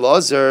Amar Rabbi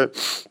Elazar,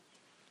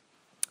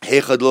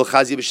 Heichad lo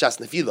chazi b'shas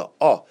nefila.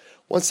 Oh,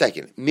 1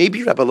 second.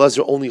 Maybe Rabbi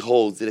Elazar only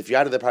holds that if you're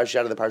out of the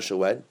parsha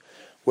when?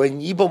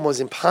 When Yibum was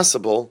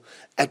impossible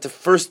at the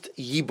first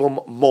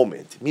Yibum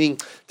moment. Meaning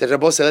that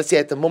Rabbi said, let's say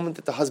at the moment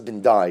that the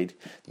husband died,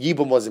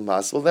 Yibum was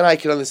impossible. Then I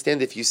can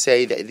understand if you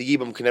say that the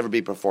Yibum can never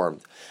be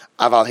performed.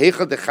 Aval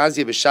heichad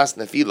dechazia b'shas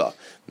nefila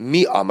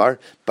mi amar.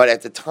 But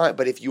at the time,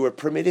 if you were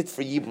permitted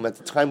for Yibum at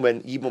the time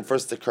when Yibum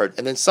first occurred,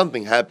 and then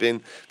something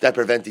happened that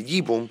prevented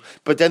Yibum,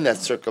 but then that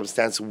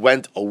circumstance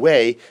went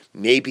away,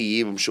 maybe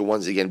Yibum should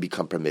once again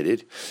become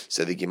permitted.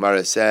 So the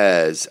Gemara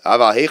says,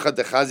 Aval heichad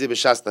dechazia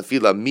b'shas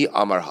nefila mi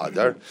amar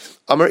hadar.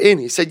 Amar in.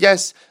 He said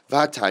yes.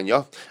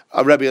 V'hatanya.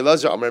 Rabbi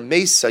Elazar Amar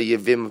Mesa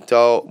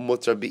Yevimto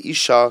Mutar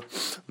Beisha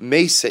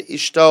Mesa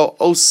Ishto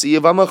Osi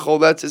Yevama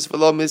Choletis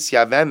V'lo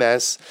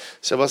Misyavemes.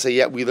 So we'll say,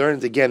 yeah, we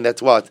learned again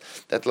that what?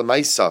 That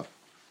Lamaisa,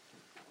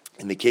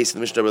 in the case of the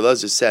Mishnah, Rabbi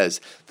Elazar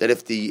says that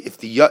if the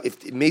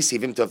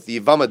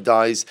Yivama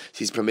dies,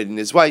 he's permitting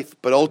his wife.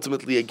 But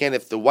ultimately, again,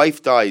 if the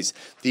wife dies,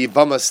 the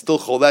Yivama still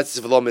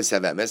choletzes v'lo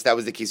misavemes. That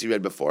was the case we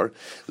read before.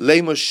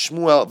 Leimus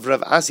Shmuel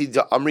v'Rav Asi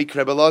da Amri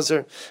Rabbi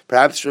Elazar.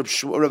 Perhaps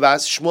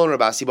Shmuel and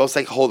Rav Asi both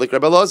like hold like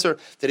Rabbi Elazar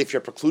that if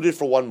you're precluded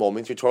for one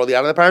moment, you're totally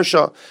out of the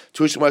parasha.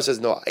 To which Shmuel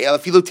says no.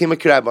 Afilu tema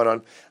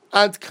kirabanan.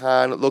 Ad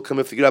kan lo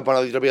kamif the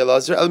Rabbanan Rabbi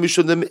Elazar el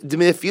mishud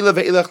demefila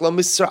ve'ilach lo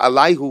misar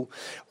alayhu.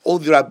 All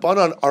the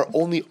Rabbanan are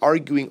only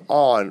arguing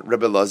on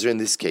Rabbi Elazar in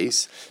this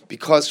case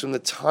because from the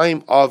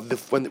time of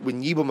when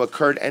Yibum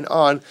occurred and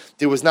on,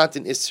 there was not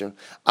an Isser.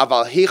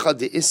 Aval hecha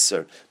de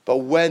Isser. But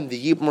when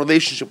the Yibum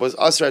relationship was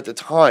Asr at the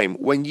time,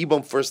 when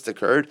Yibum first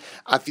occurred,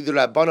 afi the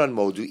Rabbanan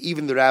modu,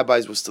 even the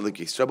rabbis were still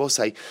against. Rabbi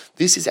say,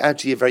 this is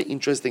actually a very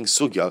interesting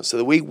sugya. So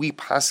the way we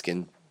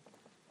paskin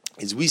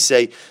is we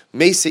say,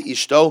 Meise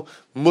Ishto,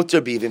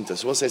 Mutter Bivimta.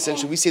 So we'll say,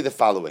 essentially, we say the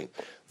following.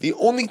 The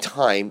only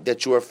time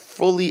that you are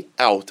fully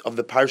out of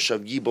the parsha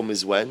of Yibum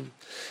is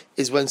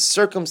when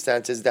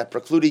circumstances that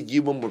precluded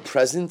Yibum were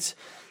present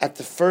at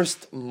the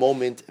first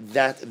moment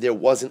that there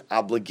was an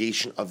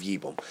obligation of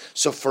Yibum.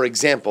 So for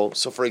example,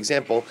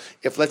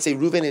 if let's say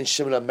Reuven and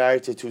Shimon are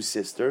married to two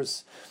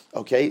sisters,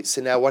 okay,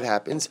 so now what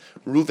happens?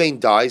 Reuven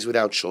dies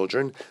without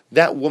children.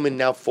 That woman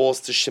now falls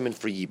to Shimon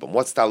for Yibum.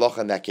 What's the halacha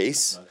in that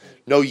case?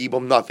 No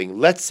Yibum, nothing.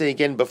 Let's say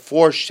again,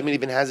 before Shimon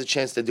even has a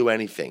chance to do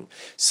anything.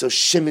 So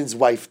Shimon's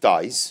wife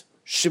dies.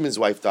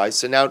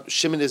 So now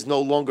Shimon is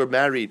no longer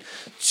married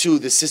to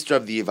the sister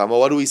of the Yivama.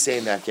 What do we say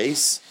in that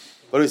case?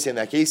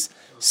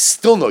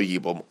 Still no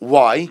Yibum.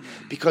 Why?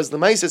 Because the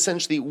Ma'is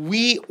essentially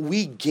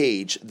we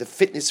gauge the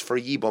fitness for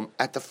Yibum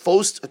at the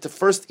first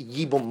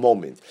Yibum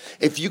moment.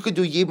 If you could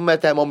do Yibum at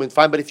that moment,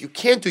 fine. But if you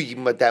can't do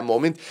Yibum at that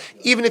moment,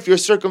 even if your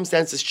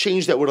circumstances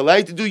change that would allow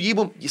you to do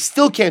Yibum, you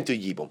still can't do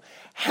Yibum.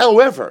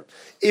 However,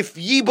 if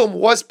Yibum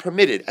was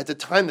permitted at the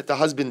time that the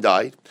husband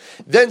died,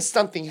 then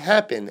something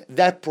happened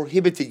that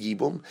prohibited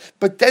Yibum,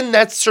 but then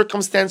that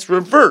circumstance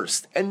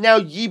reversed, and now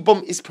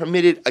Yibum is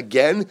permitted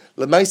again.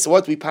 L'maisa,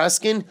 what we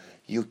paskin?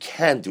 You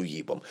can do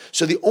Yibum.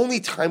 So the only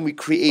time we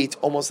create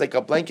almost like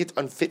a blanket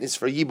unfitness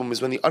for Yibum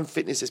is when the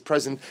unfitness is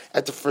present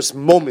at the first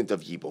moment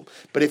of Yibum.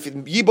 But if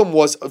Yibum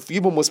was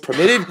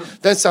permitted,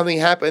 then something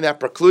happened that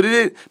precluded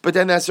it, but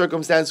then that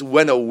circumstance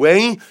went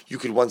away, you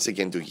could once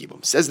again do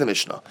Yibum. Says the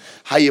Mishnah.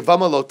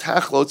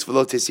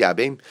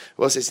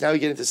 Well, says now we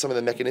get into some of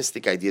the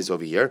mechanistic ideas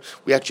over here.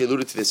 We actually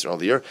alluded to this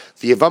earlier.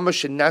 The Yavama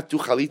should not do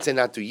Chalitza,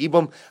 not do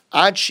Yibum,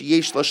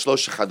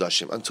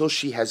 until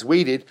she has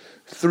waited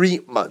 3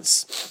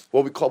 months.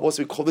 What we call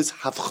this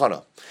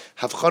havchana.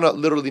 Havchana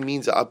literally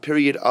means a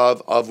period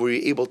of where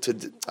you're able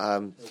to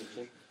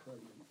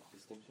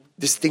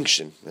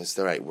distinction. That's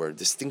the right word.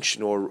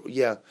 Distinction, or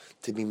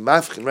to be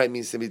mafchin, right,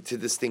 means to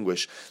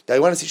distinguish. That I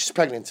want to see she's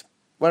pregnant.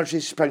 Why don't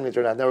she's pregnant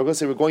or not? Now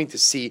we're going to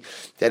see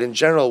that in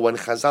general, when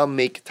Chazal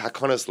make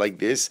takanas like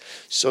this,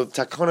 so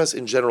takanas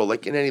in general,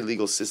 like in any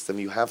legal system,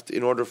 you have to,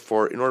 in order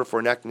for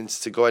enactments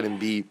to go ahead and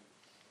be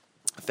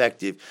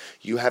effective,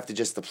 you have to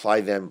just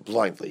apply them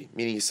blindly.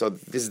 Meaning, so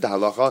this is the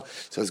halacha,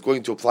 so it's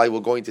going to apply,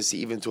 we're going to see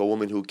even to a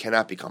woman who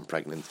cannot become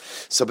pregnant.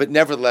 So, but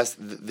nevertheless,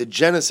 the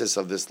genesis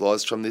of this law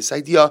is from this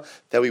idea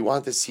that we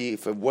want to see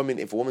if a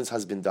woman's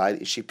husband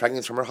died, is she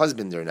pregnant from her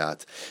husband or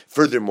not?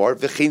 Furthermore,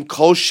 v'chein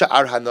kol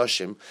sha'ar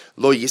hanoshim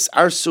lo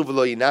yisarsu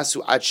v'lo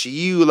yinasu ad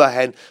sheyiyu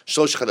lahen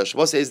shlosh chadash.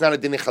 We'll say it's not a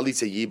din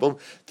chalitza yibum.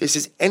 This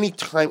is any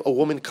time a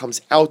woman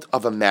comes out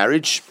of a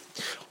marriage.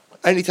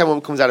 Anytime a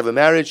woman comes out of a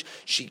marriage,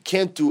 she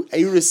can't do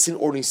Erusin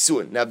or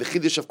Nisuin. Now, the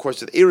Chiddush, of course,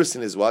 with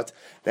Erusin is what?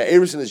 Now,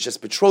 Erusin is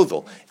just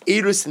betrothal.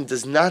 Erusin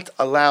does not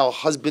allow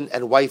husband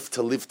and wife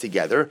to live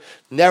together.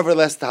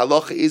 Nevertheless, the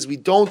halacha is we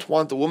don't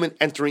want a woman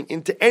entering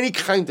into any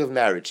kind of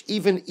marriage,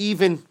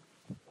 even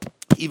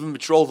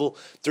betrothal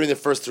during the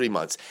first 3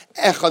 months.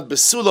 Echad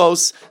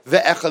besulos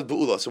ve'echad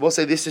be'ulos. So we'll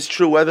say this is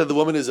true whether the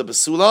woman is a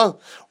besula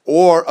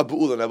or a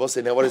be'ula. Now, we'll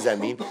say, now what does that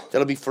mean?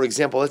 That'll be, for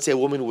example, let's say a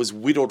woman was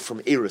widowed from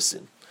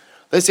Erusin.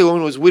 Let's say a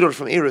woman was widowed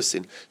from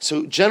Erusin.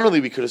 So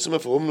generally we could assume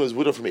if a woman was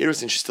widowed from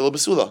Erusin, she's still a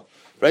basula.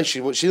 Right?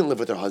 She didn't live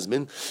with her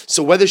husband.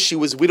 So whether she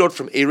was widowed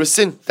from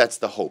Erusin, that's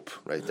the hope.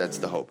 Right? That's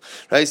the hope.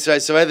 Right?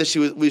 So whether she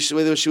was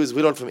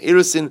widowed from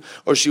Erusin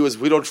or she was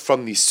widowed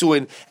from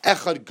Nisuin,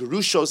 echad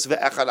gerushos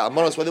ve'echad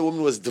almanos, whether a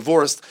woman was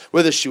divorced,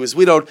 whether she was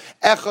widowed,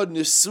 echad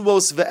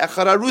nisuos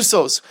ve'echad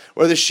arusos,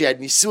 whether she had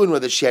Nisuin,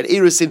 whether she had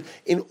Erusin.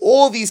 In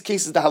all these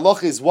cases, the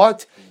halacha is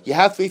what? You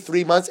have to wait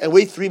 3 months, and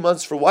wait 3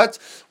 months for what?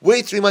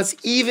 Wait 3 months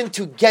even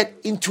to get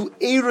into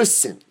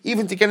Erusin.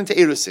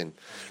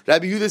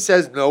 Rabbi Yehuda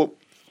says, no,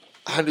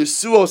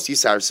 hanusuos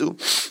yisarsu,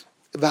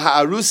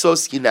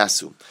 v'ha'arusos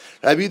yinasu.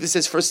 Rabbi Yehuda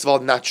says, first of all,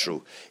 not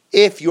true.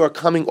 If you are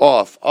coming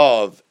off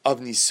of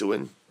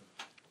Nisuin,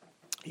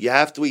 You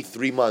have to wait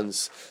 3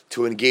 months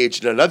to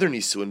engage in another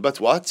nisuin, but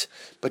what?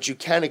 But you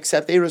can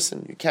accept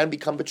erusin. You can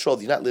become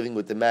betrothed. You're not living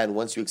with the man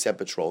once you accept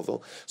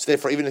betrothal. So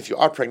therefore, even if you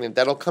are pregnant,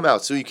 that'll come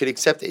out. So you could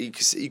accept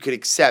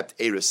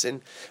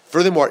erusin.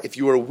 Furthermore, if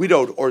you were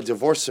widowed or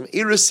divorced from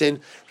erusin,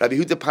 Rabbi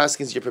Yehuda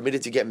paskins you're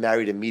permitted to get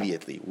married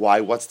immediately.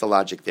 Why? What's the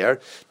logic there?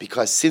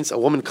 Because since a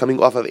woman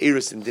coming off of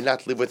erusin did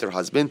not live with her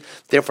husband,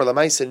 therefore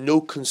lamaisa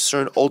no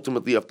concern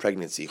ultimately of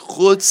pregnancy.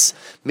 Chutz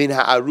min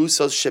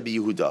ha'arusos shebi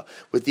Yehuda,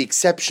 with the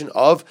exception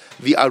of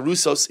the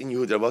arusos in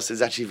Yehuda. This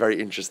is actually very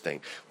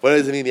interesting. What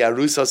does it mean, the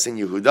arusos in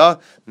Yehuda?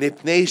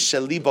 Mipnei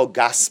shelibo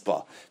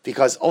gaspa.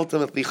 Because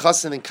ultimately,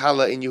 Chassan and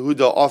Kala in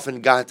Yehuda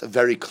often got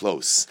very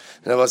close.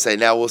 And I will say,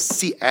 now we'll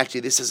see, actually,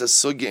 this is a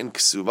sugya in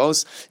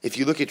Ksuvos. If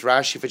you look at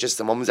Rashi for just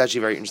a moment, it's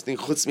actually very interesting.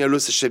 Chutz mi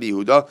arusa shebi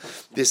Yehuda.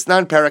 This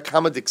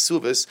non-parakama de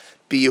Ksuvos,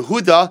 be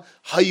Yehuda,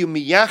 hayu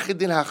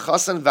miyachidin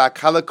ha-Chassan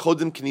va-Kala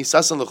kodim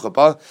knisasan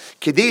l'chapa,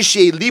 kedei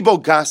shei libo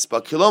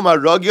gaspa, kiloma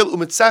ragil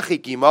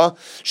u'metzachik ima,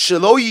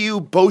 shelo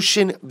yiu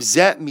boshin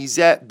bzeh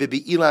mizeh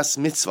bebe'ilas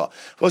mitzvah.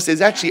 Well,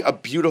 there's actually a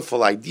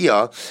beautiful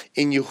idea.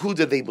 In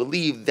Yehuda, they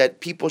believe that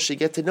people should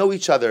get to know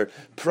each other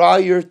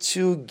prior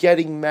to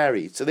getting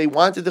married. So they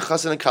wanted the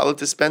Chassan and Kala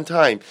to spend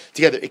time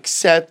together,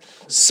 except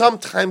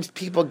sometimes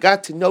people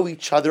got to know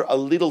each other a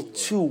little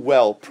too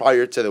well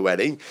prior to the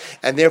wedding.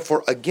 And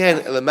therefore, again,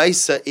 what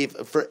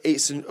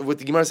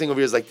the Gemara is saying over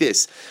here is like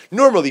this.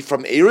 Normally,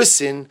 from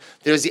Erusin,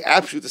 there's the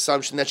absolute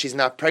assumption that she's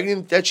not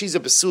pregnant, that she's a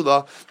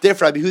basula.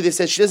 Therefore, Rabbi Yehuda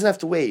says she doesn't have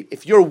to wait.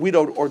 If you're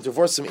widowed or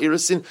divorced from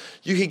Erusin,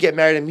 you can get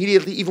married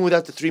immediately, even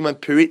without the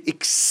 3-month period,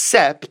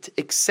 except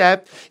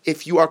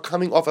if you are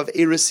coming off of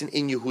Erusin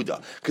in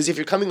Yehuda. Because if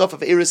you're coming off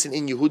of Erusin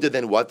in Yehuda,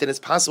 then what? Then it's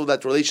possible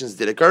that relations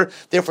did occur.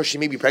 Therefore, she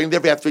may be pregnant.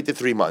 Therefore, you have to wait the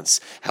 3 months.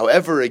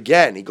 However,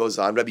 again, he goes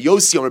on. Rabbi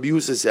Yossi or Rabbi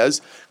Yehuda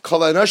says,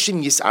 Rabbi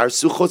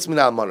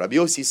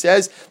Yossi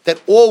says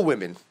that all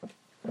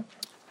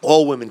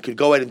women could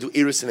go ahead and do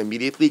erusin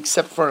immediately,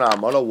 except for an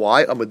almana.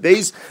 Why? Amud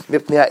Beis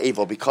mipnei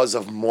ha'evel, because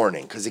of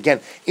mourning. Because again,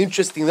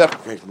 interesting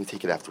enough. Great, let me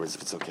take it afterwards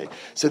if it's okay.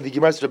 So the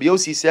Gemara Rabbi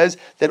Yossi says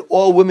that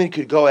all women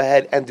could go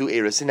ahead and do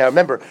erusin. Now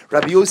remember,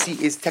 Rabbi Yossi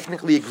is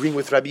technically agreeing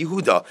with Rabbi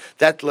Yehuda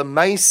that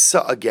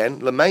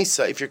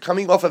lemaisa, if you're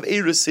coming off of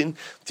erusin,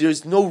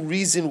 there's no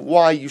reason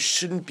why you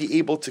shouldn't be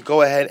able to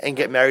go ahead and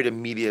get married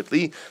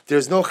immediately.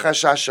 There's no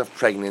chashash of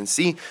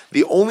pregnancy.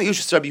 The only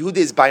issue with Rabbi Yehuda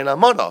is by an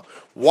almana.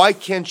 Why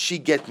can't she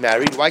get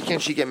married? Why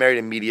can't she get married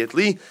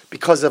immediately?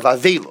 Because of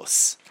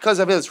Avelos. Because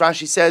of Avelos.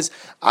 Rashi says,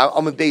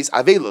 Amud Beis,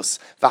 Avelos.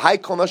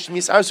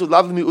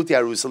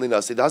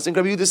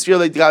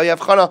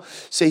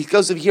 So he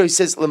goes over here, he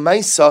says,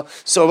 Lemaisa.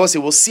 So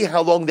we'll see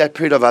how long that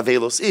period of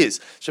Avelos is.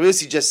 Shabbos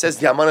just says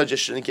the Amana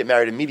just shouldn't get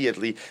married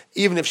immediately,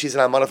 even if she's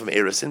an Amana from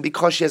Erusin,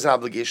 because she has an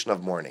obligation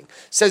of mourning.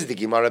 Says the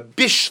Gemara,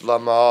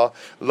 Bishlama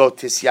lo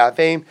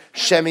tisyavim,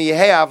 shemi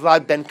yehe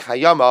avlad ben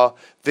kayama,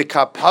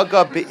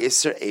 v'kapaga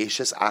be'isr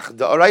eishes ach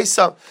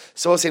da'oraisa.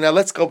 So we'll say, now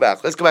let's go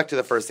back. Let's go back to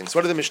the first thing. So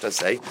what did the Mishnah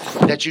say?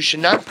 That you should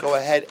not go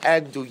ahead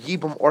and do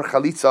yibum or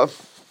chalitza.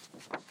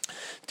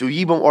 Do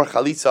yibum or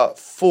chalitza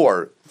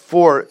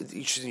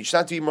you should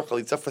not do yibum or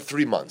chalitza for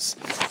 3 months.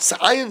 So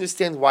I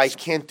understand why I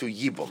can't do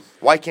yibum.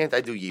 Why can't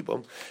I do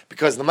yibum?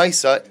 Because the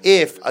Maisa,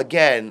 if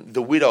again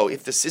the widow,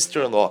 if the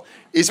sister-in-law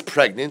is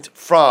pregnant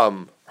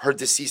from her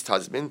deceased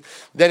husband,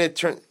 then it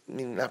turns,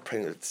 not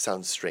pregnant, it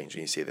sounds strange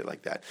when you say that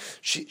like that.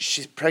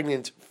 She's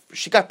pregnant,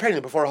 she got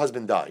pregnant before her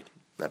husband died.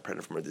 Not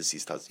pregnant from her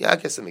deceased husband. Yeah, I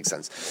guess that makes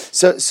sense.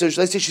 So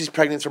let's say she's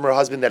pregnant from her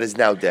husband that is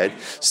now dead.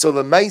 So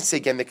the Maisa,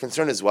 again, the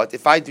concern is what?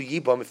 If I do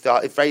Yibum,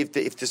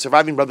 if the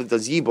surviving brother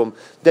does Yibum,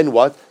 then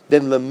what?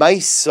 Then the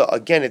Maisa,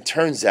 again, it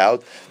turns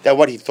out that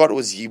what he thought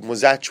was Yibum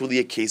was actually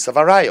a case of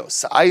Arayos.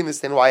 So I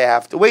understand why I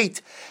have to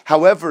wait.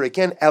 However,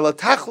 again,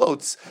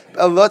 elotachlots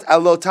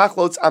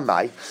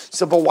amai.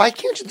 So, but why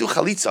can't you do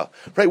Chalitza?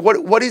 Right?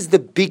 What is the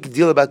big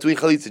deal about doing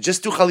Chalitza?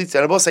 Just do Chalitza.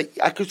 And I will say,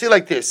 I could say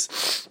like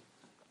this.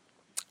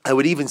 I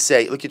would even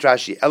say, look at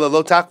Rashi. I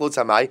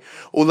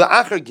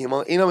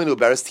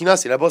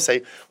will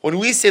say, when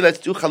we say let's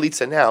do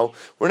chalitza now,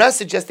 we're not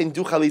suggesting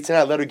do chalitza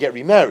now, let her get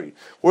remarried.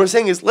 What we're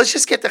saying is let's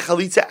just get the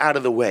chalitza out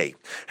of the way.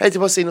 Right? I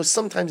will say,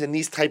 sometimes in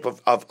these type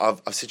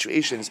of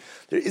situations,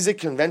 there is a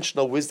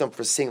conventional wisdom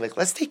for saying, like,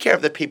 let's take care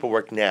of the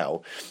paperwork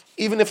now.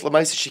 Even if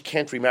Lamaisa she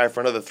can't remarry for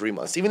another 3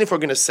 months, even if we're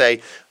going to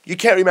say you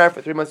can't remarry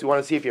for 3 months, we want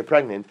to see if you're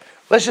pregnant.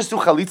 Let's just do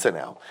chalitza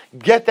now.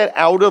 Get that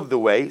out of the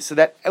way so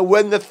that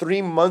when the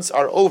 3 months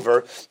are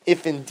over,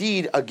 if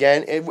indeed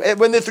again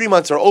when the 3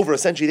 months are over,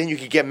 essentially then you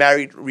can get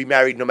married,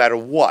 remarried no matter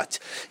what.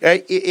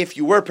 Right? If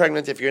you were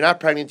pregnant, if you're not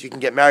pregnant, you can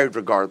get married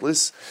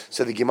regardless.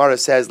 So the Gemara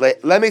says,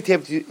 "Lema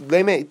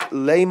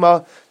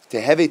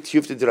teheve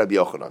tiyufta de Rabbi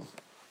Yochanan."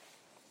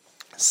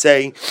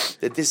 say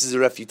that this is a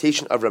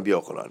refutation of Rabbi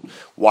Yochanan.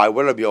 Why?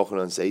 What did Rabbi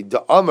Yochanan say?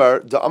 The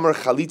Amar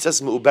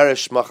chalitzas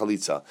me'uberesh shma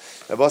chalitza.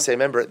 Rabbi say,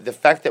 remember, the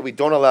fact that we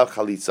don't allow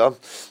chalitza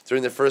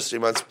during the first 3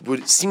 months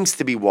seems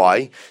to be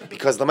why?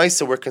 Because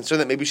Lamaisa, we're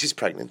concerned that maybe she's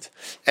pregnant.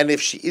 And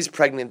if she is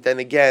pregnant, then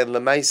again,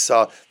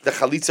 Lamaisa, the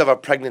chalitza of a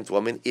pregnant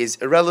woman is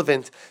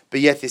irrelevant. But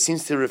yet, it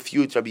seems to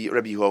refute Rabbi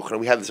Yochanan.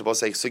 We had this Rabbi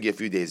say sugi a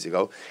few days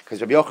ago,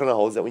 because Rabbi Yochanan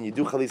holds that when you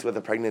do chalitza with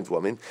a pregnant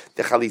woman,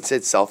 the chalitza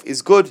itself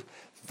is good.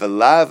 But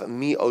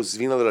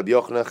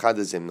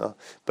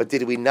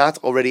did we not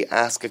already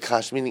ask a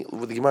kash? Meaning,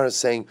 the Gemara is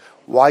saying,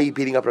 why are you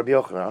beating up Rabbi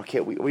Yochanan?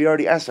 Okay, we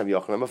already asked Rabbi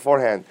Yochanan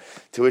beforehand.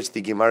 To which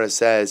the Gemara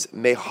says,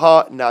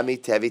 Meha nami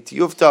tevi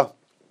tiyufta.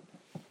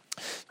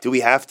 Do we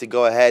have to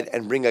go ahead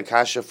and bring a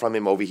kasha from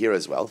him over here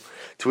as well?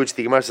 To which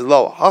the Gemara says,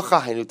 Lo, hacha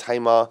hainu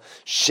taima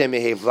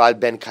shemehe vlad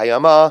ben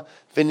kayama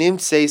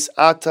v'nimtseis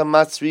ata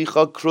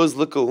matzricha kruz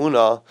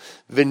l'kahuna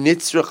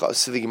v'nitzricha.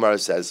 So the Gemara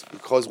says,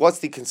 because what's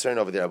the concern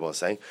over there, Abba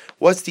saying?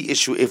 What's the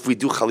issue if we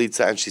do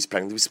chalitza and she's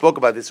pregnant? We spoke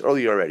about this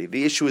earlier already.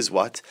 The issue is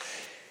what?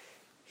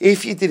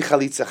 If you did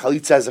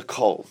chalitza as a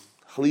kol.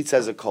 Chalitza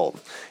as a kol.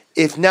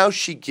 If now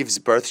she gives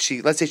birth,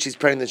 let's say she's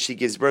pregnant and she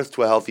gives birth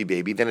to a healthy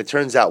baby, then it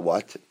turns out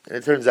what?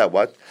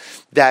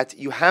 That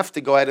you have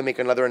to go ahead and make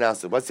another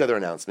announcement. What's the other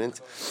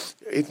announcement?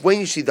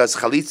 When she does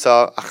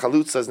chalitza, a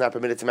chalutza is not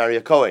permitted to marry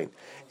a kohen.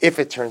 If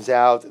it turns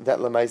out that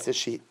Lamaisa,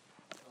 she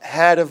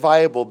had a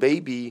viable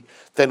baby,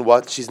 then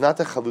what? She's not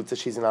a chalutza,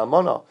 she's an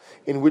almana.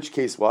 In which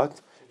case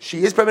what?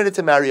 She is permitted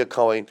to marry a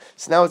kohen.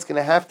 So now what's going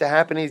to have to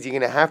happen is you're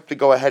going to have to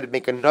go ahead and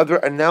make another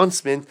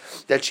announcement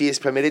that she is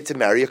permitted to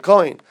marry a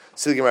kohen.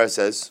 So the Gemara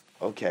says,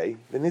 okay,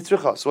 then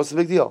nitzricha. So what's the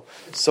big deal?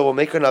 So we'll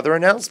make another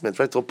announcement,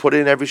 right? We'll put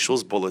it in every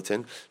shul's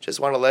bulletin. Just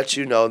want to let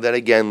you know that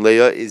again,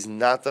 Leah is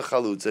not a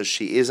chalutza.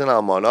 She is an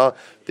almana.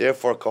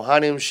 Therefore,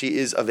 kohanim, she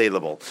is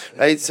available,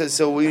 right?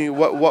 So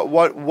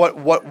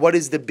what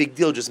is the big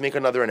deal? Just make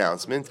another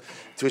announcement.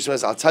 To which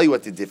says, I'll tell you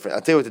what the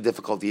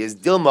difficulty is.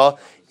 Dilma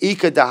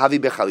ika dahavi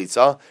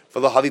bechalitza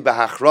v'lahavi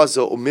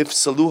behachraza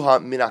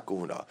umifsaluha min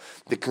hakahuna.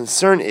 The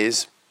concern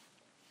is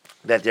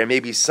that there may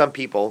be some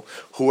people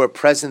who are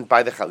present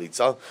by the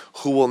chalitza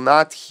who will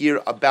not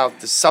hear about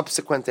the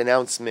subsequent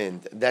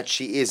announcement that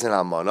she is an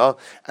almana,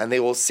 and they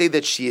will say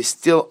that she is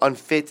still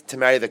unfit to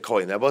marry the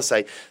kohen. I will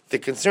say the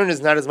concern is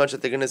not as much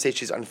that they're going to say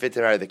she's unfit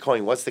to marry the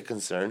kohen. What's the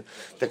concern?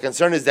 The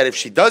concern is that if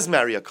she does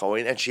marry a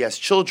kohen and she has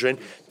children,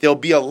 there'll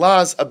be a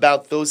laws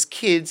about those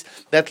kids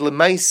that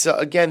lemaisa,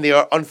 again, they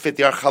are unfit,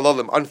 they are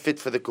chalalim, unfit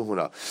for the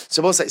kahuna.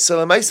 So we'll say,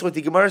 so lemaisa, what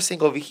the Gemara is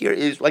saying over here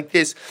is like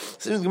this.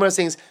 So the Gemara is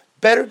saying is,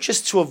 better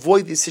just to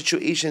avoid these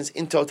situations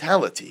in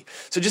totality.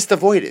 So just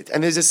avoid it.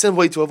 And there's a simple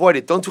way to avoid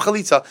it. Don't do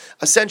chalitza.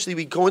 Essentially,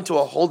 we go into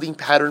a holding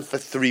pattern for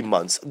 3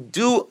 months.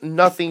 Do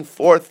nothing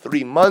for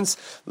 3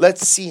 months.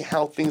 Let's see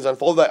how things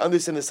unfold. I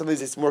understand that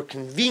sometimes it's more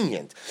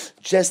convenient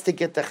just to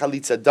get the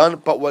chalitza done,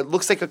 but what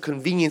looks like a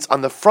convenience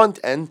on the front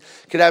end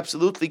could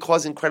absolutely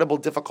cause incredible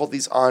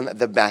difficulties on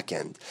the back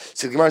end.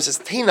 So the Gemara says,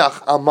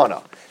 Teinach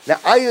almana. Now,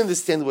 I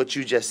understand what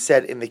you just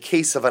said in the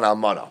case of an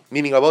almana.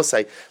 Meaning, I will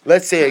say,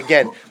 let's say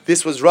again,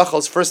 this was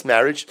Rachel's first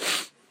marriage.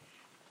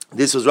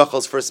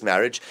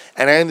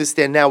 And I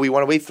understand now we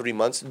want to wait 3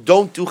 months.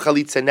 Don't do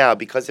chalitza now,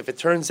 because if it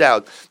turns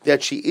out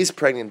that she is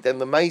pregnant, then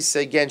the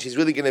ma'isa, again, she's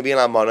really going to be an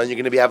almana, and you're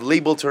going to have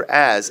labeled her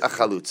as a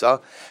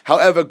chalutza.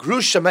 However,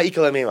 grusha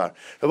ma'ikal meimar.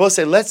 I will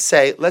say, let's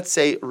say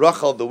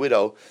Rachel, the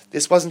widow,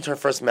 this wasn't her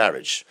first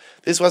marriage.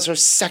 This was her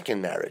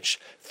second marriage.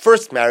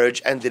 First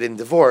marriage ended in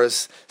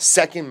divorce.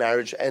 Second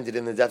marriage ended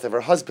in the death of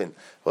her husband.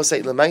 We'll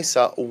say,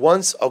 Lemaisa,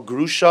 once a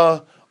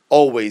grusha,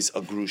 always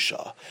a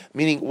grusha.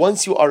 Meaning,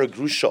 once you are a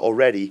grusha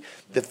already,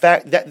 the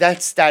fact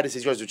that status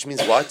is yours, which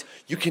means what?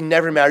 You can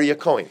never marry a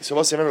kohen. So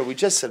also remember, we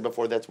just said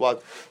before that's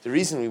what the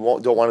reason we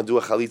don't want to do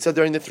a chalitza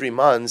during the 3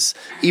 months,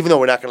 even though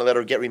we're not going to let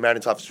her get remarried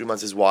until after 3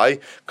 months, is why?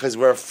 Because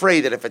we're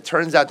afraid that if it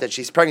turns out that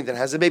she's pregnant and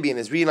has a baby and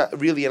is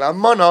really an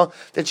almana,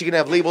 that she can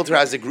have labeled her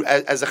as a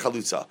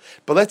chalitza.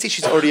 But let's say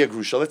she's already a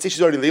grusha. Let's say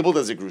she's already labeled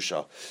as a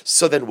grusha.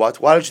 So then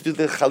what? Why don't you do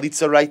the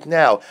chalitza right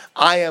now?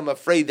 I am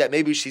afraid that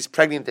maybe she's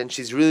pregnant and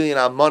she's really an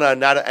almana and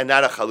not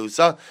a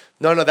chalutza.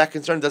 No, that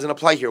concern doesn't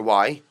apply here.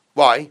 Why?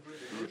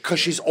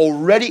 Because she's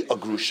already a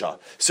grusha.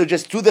 So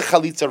just do the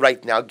chalitza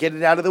right now, get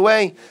it out of the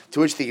way. To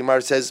which the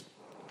Gemara says,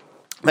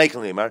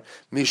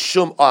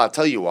 Mishum, I'll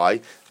tell you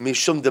why.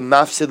 Mishum de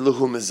mafsid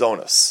luhu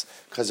mezonos.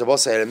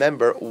 Because I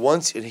remember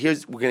once, and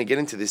we're going to get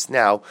into this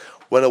now.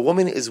 When a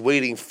woman is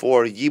waiting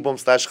for yibum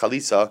 /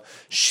 chalitza,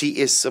 she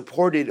is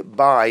supported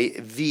by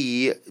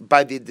the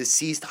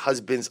deceased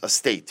husband's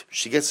estate.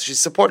 She's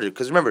supported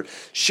because remember,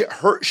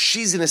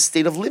 she's in a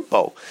state of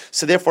limbo.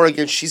 So therefore,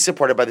 again, she's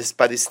supported by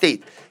the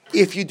state.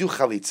 If you do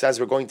chalitza, as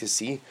we're going to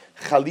see,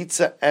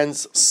 chalitza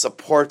ends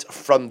support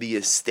from the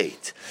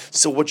estate.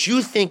 So what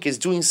you think is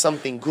doing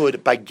something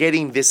good by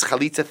getting this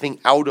chalitza thing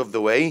out of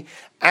the way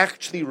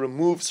actually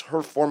removes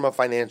her form of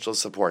financial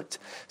support.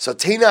 So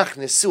teinach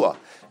nesua,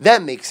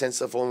 that makes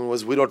sense if a woman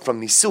was widowed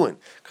from nisuin,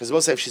 because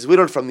we'll say if she's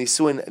widowed from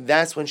nisuin,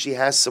 that's when she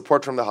has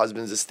support from the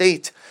husband's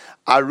estate.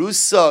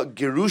 Arusa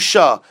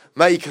gerusha,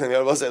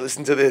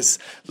 listen to this.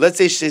 Let's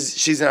say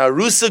she's an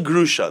arusa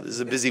grusha. This is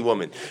a busy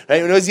woman,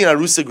 right? When I was in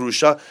arusa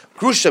grusha,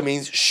 grusha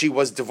means she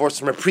was divorced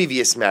from her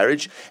previous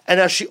marriage, and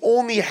now she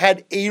only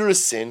had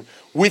erisin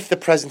with the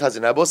present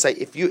husband. I will say,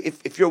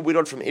 if you're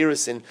widowed from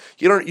erisin,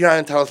 you're not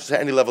entitled to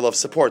any level of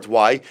support.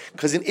 Why?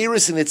 Because in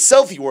erisin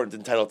itself, you weren't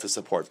entitled to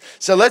support.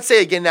 So let's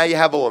say again, now you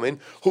have a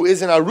woman who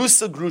is an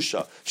arusa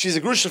grusha. She's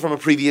a grusha from a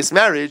previous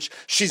marriage.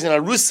 She's an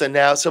arusa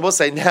now. So I will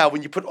say now,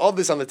 when you put all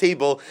this on the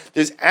table,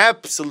 there's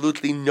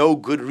absolutely no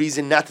good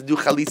reason not to do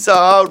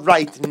chalitza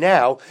right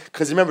now.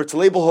 Because remember, to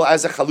label her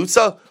as a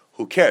chalutza,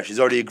 who cares? She's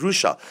already a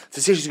grusha.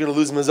 To say she's going to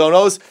lose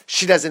mizonos,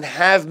 she doesn't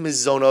have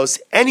mizonos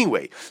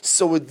anyway.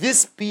 So would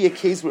this be a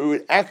case where we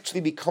would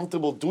actually be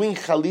comfortable doing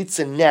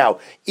chalitza now,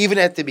 even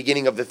at the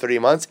beginning of the 30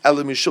 months?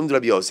 Elu mishum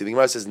Rabbi Yossi. The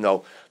Gemara says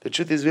no. The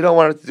truth is we don't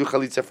want her to do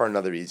chalitza for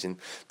another reason.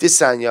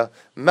 Disanya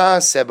ma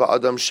seba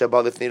adam sheba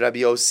lifnei Rabbi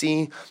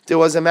Yossi. There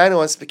was a man who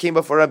once came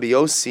before Rabbi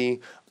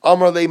Yossi.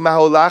 Amar le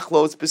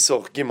maholachlos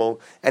besoch gimel,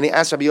 and he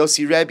asked Rabbi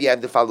Yossi, Rabbi, I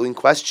have the following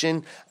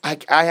question. I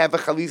have a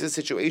chalitza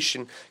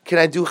situation. Can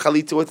I do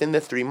chalitza within the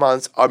 3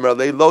 months? Amar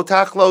le lo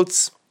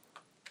tachlots.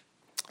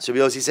 So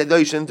Rabbi Yossi said, no,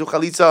 you shouldn't do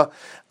chalitza.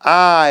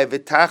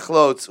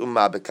 V'tachlots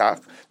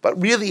umabekach. But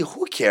really,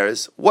 who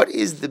cares? What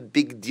is the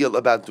big deal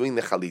about doing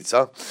the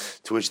chalitza?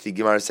 To which the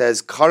Gemara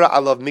says, Kara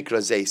alav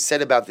mikrazeh,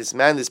 said about this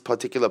man, this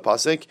particular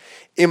pasuk,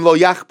 im lo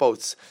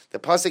yachbots. The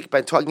pasuk,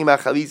 by talking about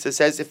chalitza,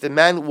 says, if the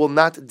man will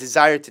not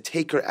desire to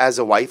take her as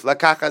a wife,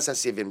 lakachas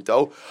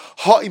hasivimto,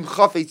 ha'im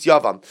chafetz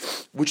yavam,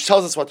 which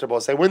tells us what Rabbi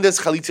say. When does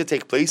chalitza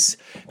take place?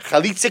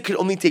 Chalitza can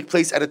only take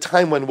place at a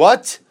time when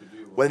what?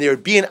 When there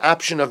would be an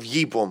option of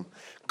yibum.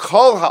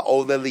 Kol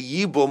ha'ole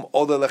liyibum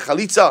ole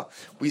lechalitza.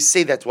 We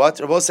say that what?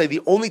 Rabbi say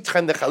the only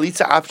time the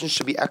chalitza option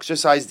should be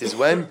exercised is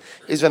when?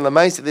 Is when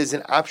Lamaisa there's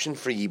an option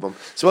for yibum.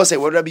 So we'll say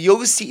what Rabbi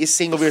Yossi is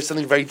saying over here is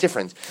something very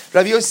different.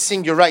 Rabbi Yossi is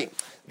saying you're right.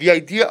 The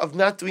idea of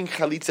not doing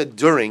chalitza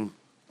during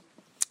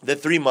the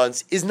 3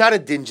 months is not a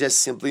din just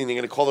simply, and you're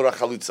going to call it a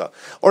chalutza.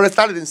 Or it's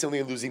not a din simply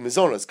in losing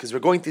mizonos, because we're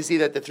going to see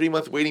that the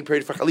 3-month waiting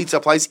period for chalitza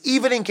applies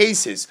even in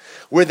cases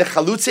where the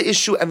chalutza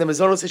issue and the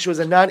mizonos issue is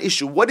a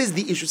non-issue. What is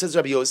the issue, says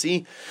Rabbi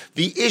Yossi?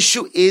 The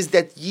issue is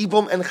that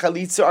yibum and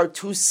chalitza are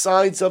two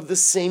sides of the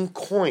same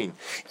coin,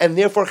 and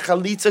therefore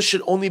chalitza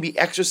should only be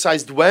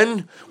exercised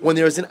when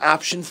there is an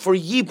option for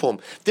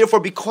yibum. Therefore,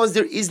 because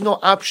there is no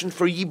option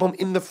for yibum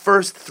in the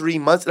first 3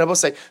 months, and I will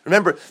say,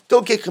 remember,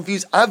 don't get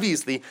confused,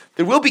 obviously,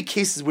 there will be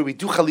cases where we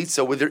do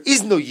chalitza where there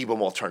is no yibum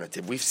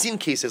alternative. We've seen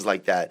cases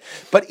like that.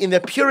 But in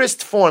the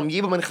purest form,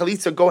 yibum and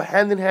chalitza go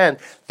hand in hand.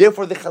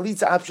 Therefore, the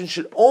chalitza option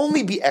should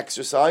only be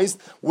exercised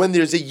when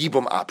there's a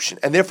yibum option.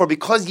 And therefore,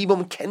 because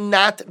yibum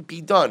cannot be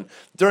done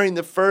during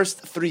the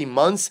first 3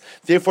 months,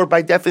 therefore,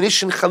 by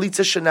definition,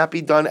 chalitza should not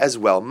be done as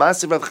well.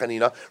 Masiv Rav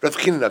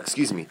Chanina,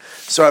 excuse me.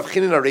 So Rav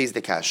Chanina raised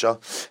the kasha.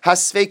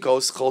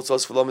 Hasveikos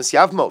cholzos v'lomis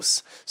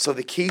yavmos. So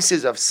the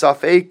cases of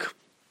safek,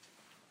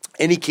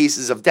 any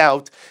cases of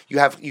doubt, you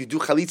do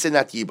chalitza,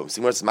 not yibum.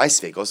 So what's my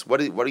svekos? What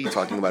are you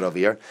talking about over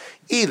here?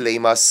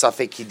 Ilema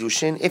safek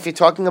kiddushin. If you're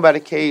talking about a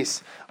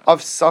case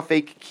of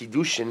safek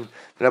kiddushin,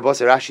 then Abba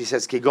Rashi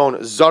says kegon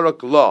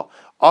zarok lo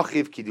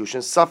achiv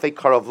kiddushin safek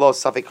karav lo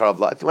safek karav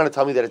lo. If you want to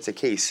tell me that it's a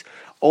case,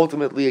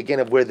 ultimately again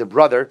of where the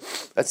brother,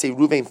 let's say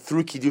Reuven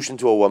threw kiddushin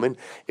to a woman,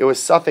 it was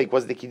safek,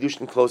 was the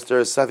kiddushin close to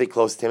her, safek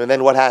close to him, and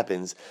then what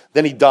happens?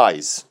 Then he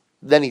dies.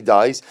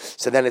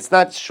 So then it's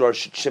not sure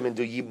should Shimon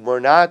do yibum or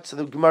not. So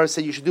the Gemara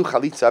said you should do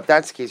chalitza. If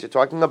that's the case, you're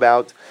talking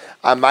about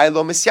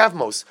Amaylo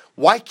Misyavmos.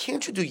 Why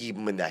can't you do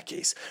yibum in that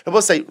case? I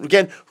will say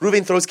again,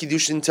 Reuven throws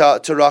kiddushin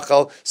to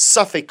Rachel.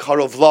 Safek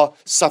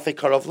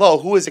karov lo.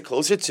 Who is it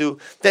closer to?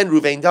 Then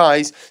Reuven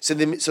dies. So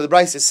the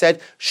Brisa said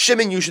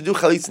Shimon, you should do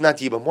chalitza, not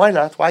yibum. Why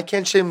not? Why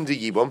can't Shimon do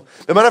yibum?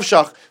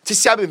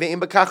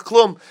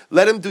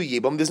 Let him do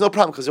yibum. There's no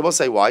problem because I will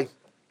say why.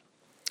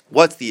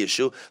 What's the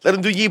issue? Let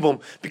him do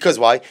yibum. Because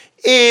why?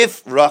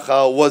 If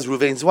Rachel was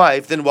Reuven's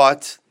wife, then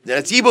what? Then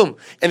it's yibum.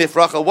 And if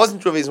Rachel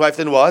wasn't Reuven's wife,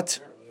 then what?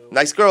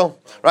 Nice girl,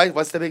 right?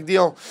 What's the big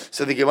deal?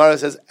 So the Gemara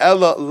says,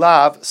 Ella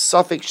lav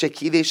safek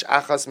shekidish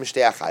achas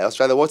mishtei achayos.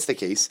 Rather, what's the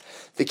case?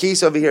 The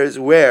case over here is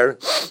where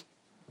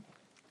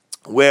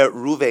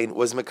Reuven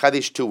was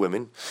mekadesh 2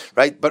 women,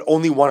 right? But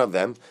only one of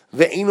them.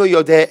 Ve'ino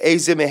yodeh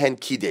eze mehen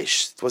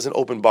kiddush. It was an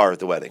open bar at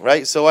the wedding,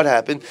 right? So what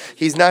happened?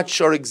 He's not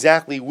sure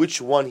exactly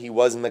which one he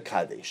was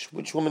mekadesh.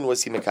 Which woman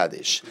was he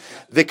mekadesh?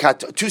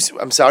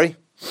 I'm sorry?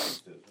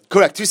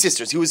 Correct, 2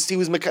 sisters. He was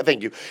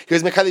thank you. He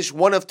was mekadesh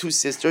one of 2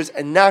 sisters,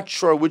 and not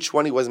sure which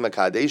one he was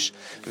mekadesh.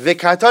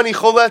 V'katani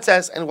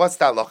choletzes, and what's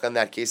that loch in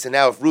that case? And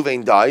now if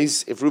Reuven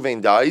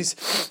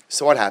dies,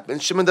 so what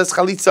happens? Shimon does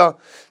chalitza,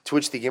 to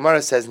which the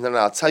Gemara says, no,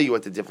 I'll tell you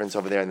what the difference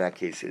over there in that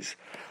case is.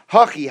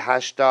 Hachi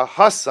hashta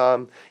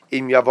hasam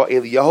im yavo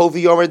Eliyahu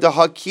v'yomer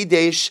daha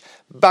kidesh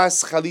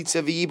bas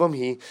chalitza v'yibam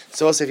hi.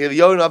 So if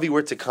Eliyahu Navi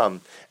were to come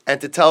and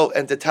to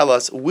tell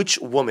us which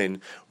woman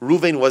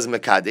Reuven was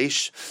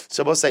mekadesh,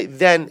 so we'll say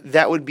then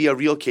that would be a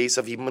real case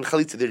of yibam and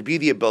chalitza. There'd be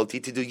the ability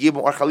to do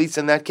yibam or chalitza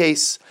in that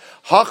case.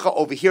 Hacha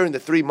over here in the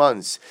 3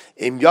 months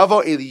im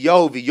yavo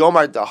Eliyahu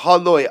v'yomer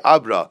daha loy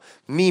abra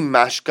mi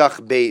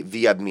mashkach be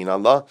v'yadmin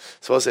Allah.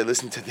 So we'll say,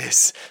 listen to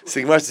this.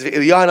 So the Gemara says, if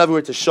Eliyahu Navi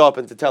were to show up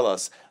and to tell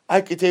us, I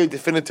can tell you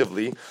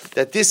definitively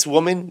that this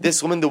woman,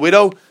 the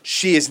widow,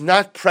 she is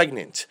not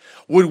pregnant.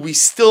 Would we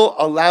still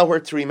allow her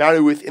to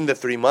remarry within the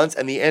 3 months?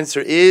 And the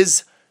answer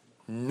is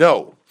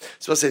no.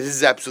 So I'll say this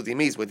is absolutely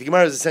amazing. What the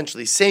Gemara is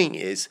essentially saying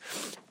is,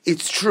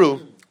 it's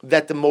true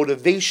that the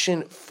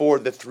motivation for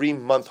the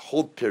 3-month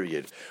hold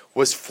period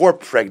was for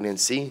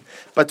pregnancy,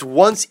 but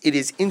once it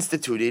is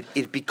instituted,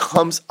 it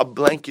becomes a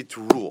blanket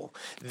rule.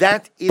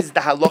 That is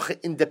the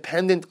halacha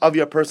independent of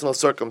your personal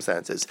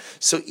circumstances.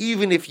 So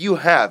even if you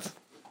have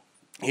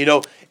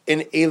an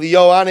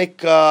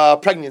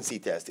Eliyahu pregnancy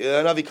test,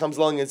 Eliyahu Navi comes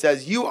along and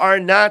says, you are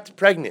not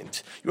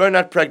pregnant. You are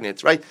not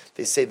pregnant, right?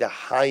 They say the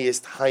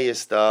highest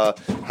accuracy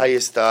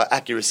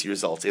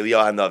results,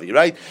 Eliyahu Navi,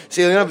 right?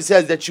 So Eliyahu Navi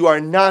says that you are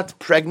not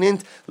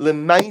pregnant.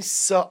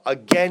 Lemaisa,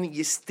 again,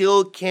 you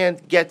still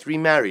can't get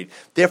remarried.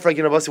 Therefore,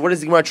 again, what is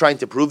the Gemara trying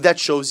to prove? That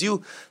shows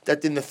you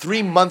that in the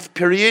 3-month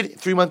period,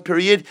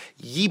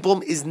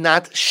 Yibum is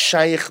not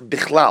shaykh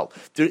bichlal.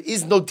 There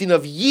is no din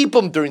of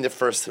Yibum during the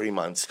first 3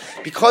 months.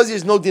 Because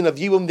there's no din of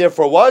Yibum,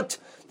 therefore what?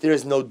 There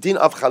is no din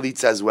of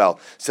Chalitza as well.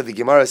 So the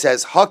Gemara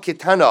says,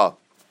 Ha-ketana.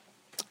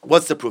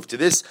 What's the proof to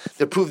this?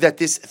 The proof that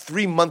this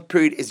 3-month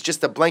period is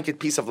just a blanket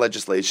piece of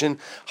legislation.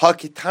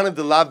 Ha-ketana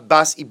delav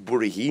bas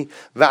iburihi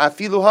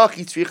va'afilu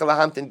ha-chitzrich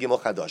lahamten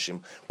gimel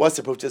chadashim. What's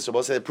the proof to this?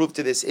 The proof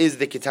to this is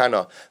the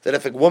ketana, that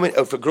if a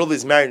girl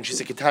is married and she's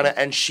a ketana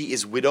and she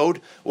is widowed,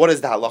 what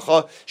is the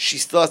halacha? She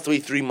still has to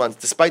wait 3 months,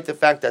 despite the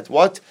fact that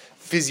what?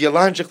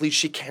 Physiologically,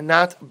 she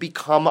cannot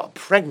become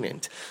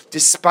pregnant.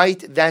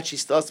 Despite that, she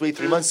still has to wait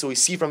 3 months. So we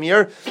see from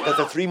here that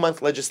the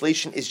 3-month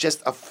legislation is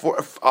just a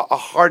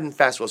hard and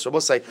fast rule. So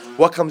we'll say,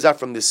 what comes out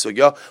from this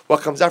sugya?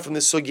 What comes out from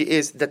this sugya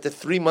is that the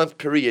 3-month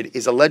period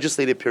is a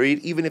legislative period,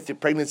 even if the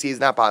pregnancy is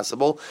not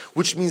possible,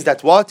 which means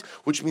that what?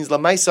 Which means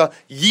Lamaisa,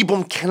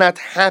 Yibum cannot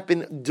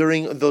happen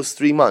during those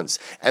 3 months.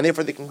 And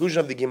therefore, the conclusion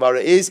of the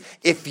Gemara is,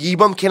 if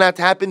Yibum cannot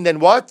happen, then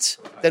what?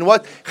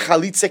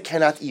 Chalitza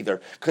cannot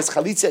either. Because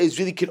Chalitza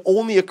could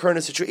only occur in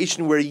a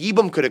situation where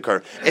Yibum could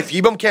occur. If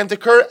Yibum can't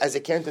occur, as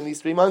it can't in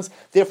these 3 months,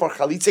 therefore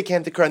Chalitza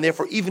can't occur, and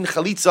therefore even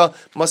Chalitza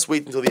must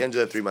wait until the end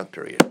of the 3-month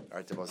period. All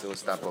right, so we'll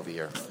stop over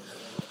here.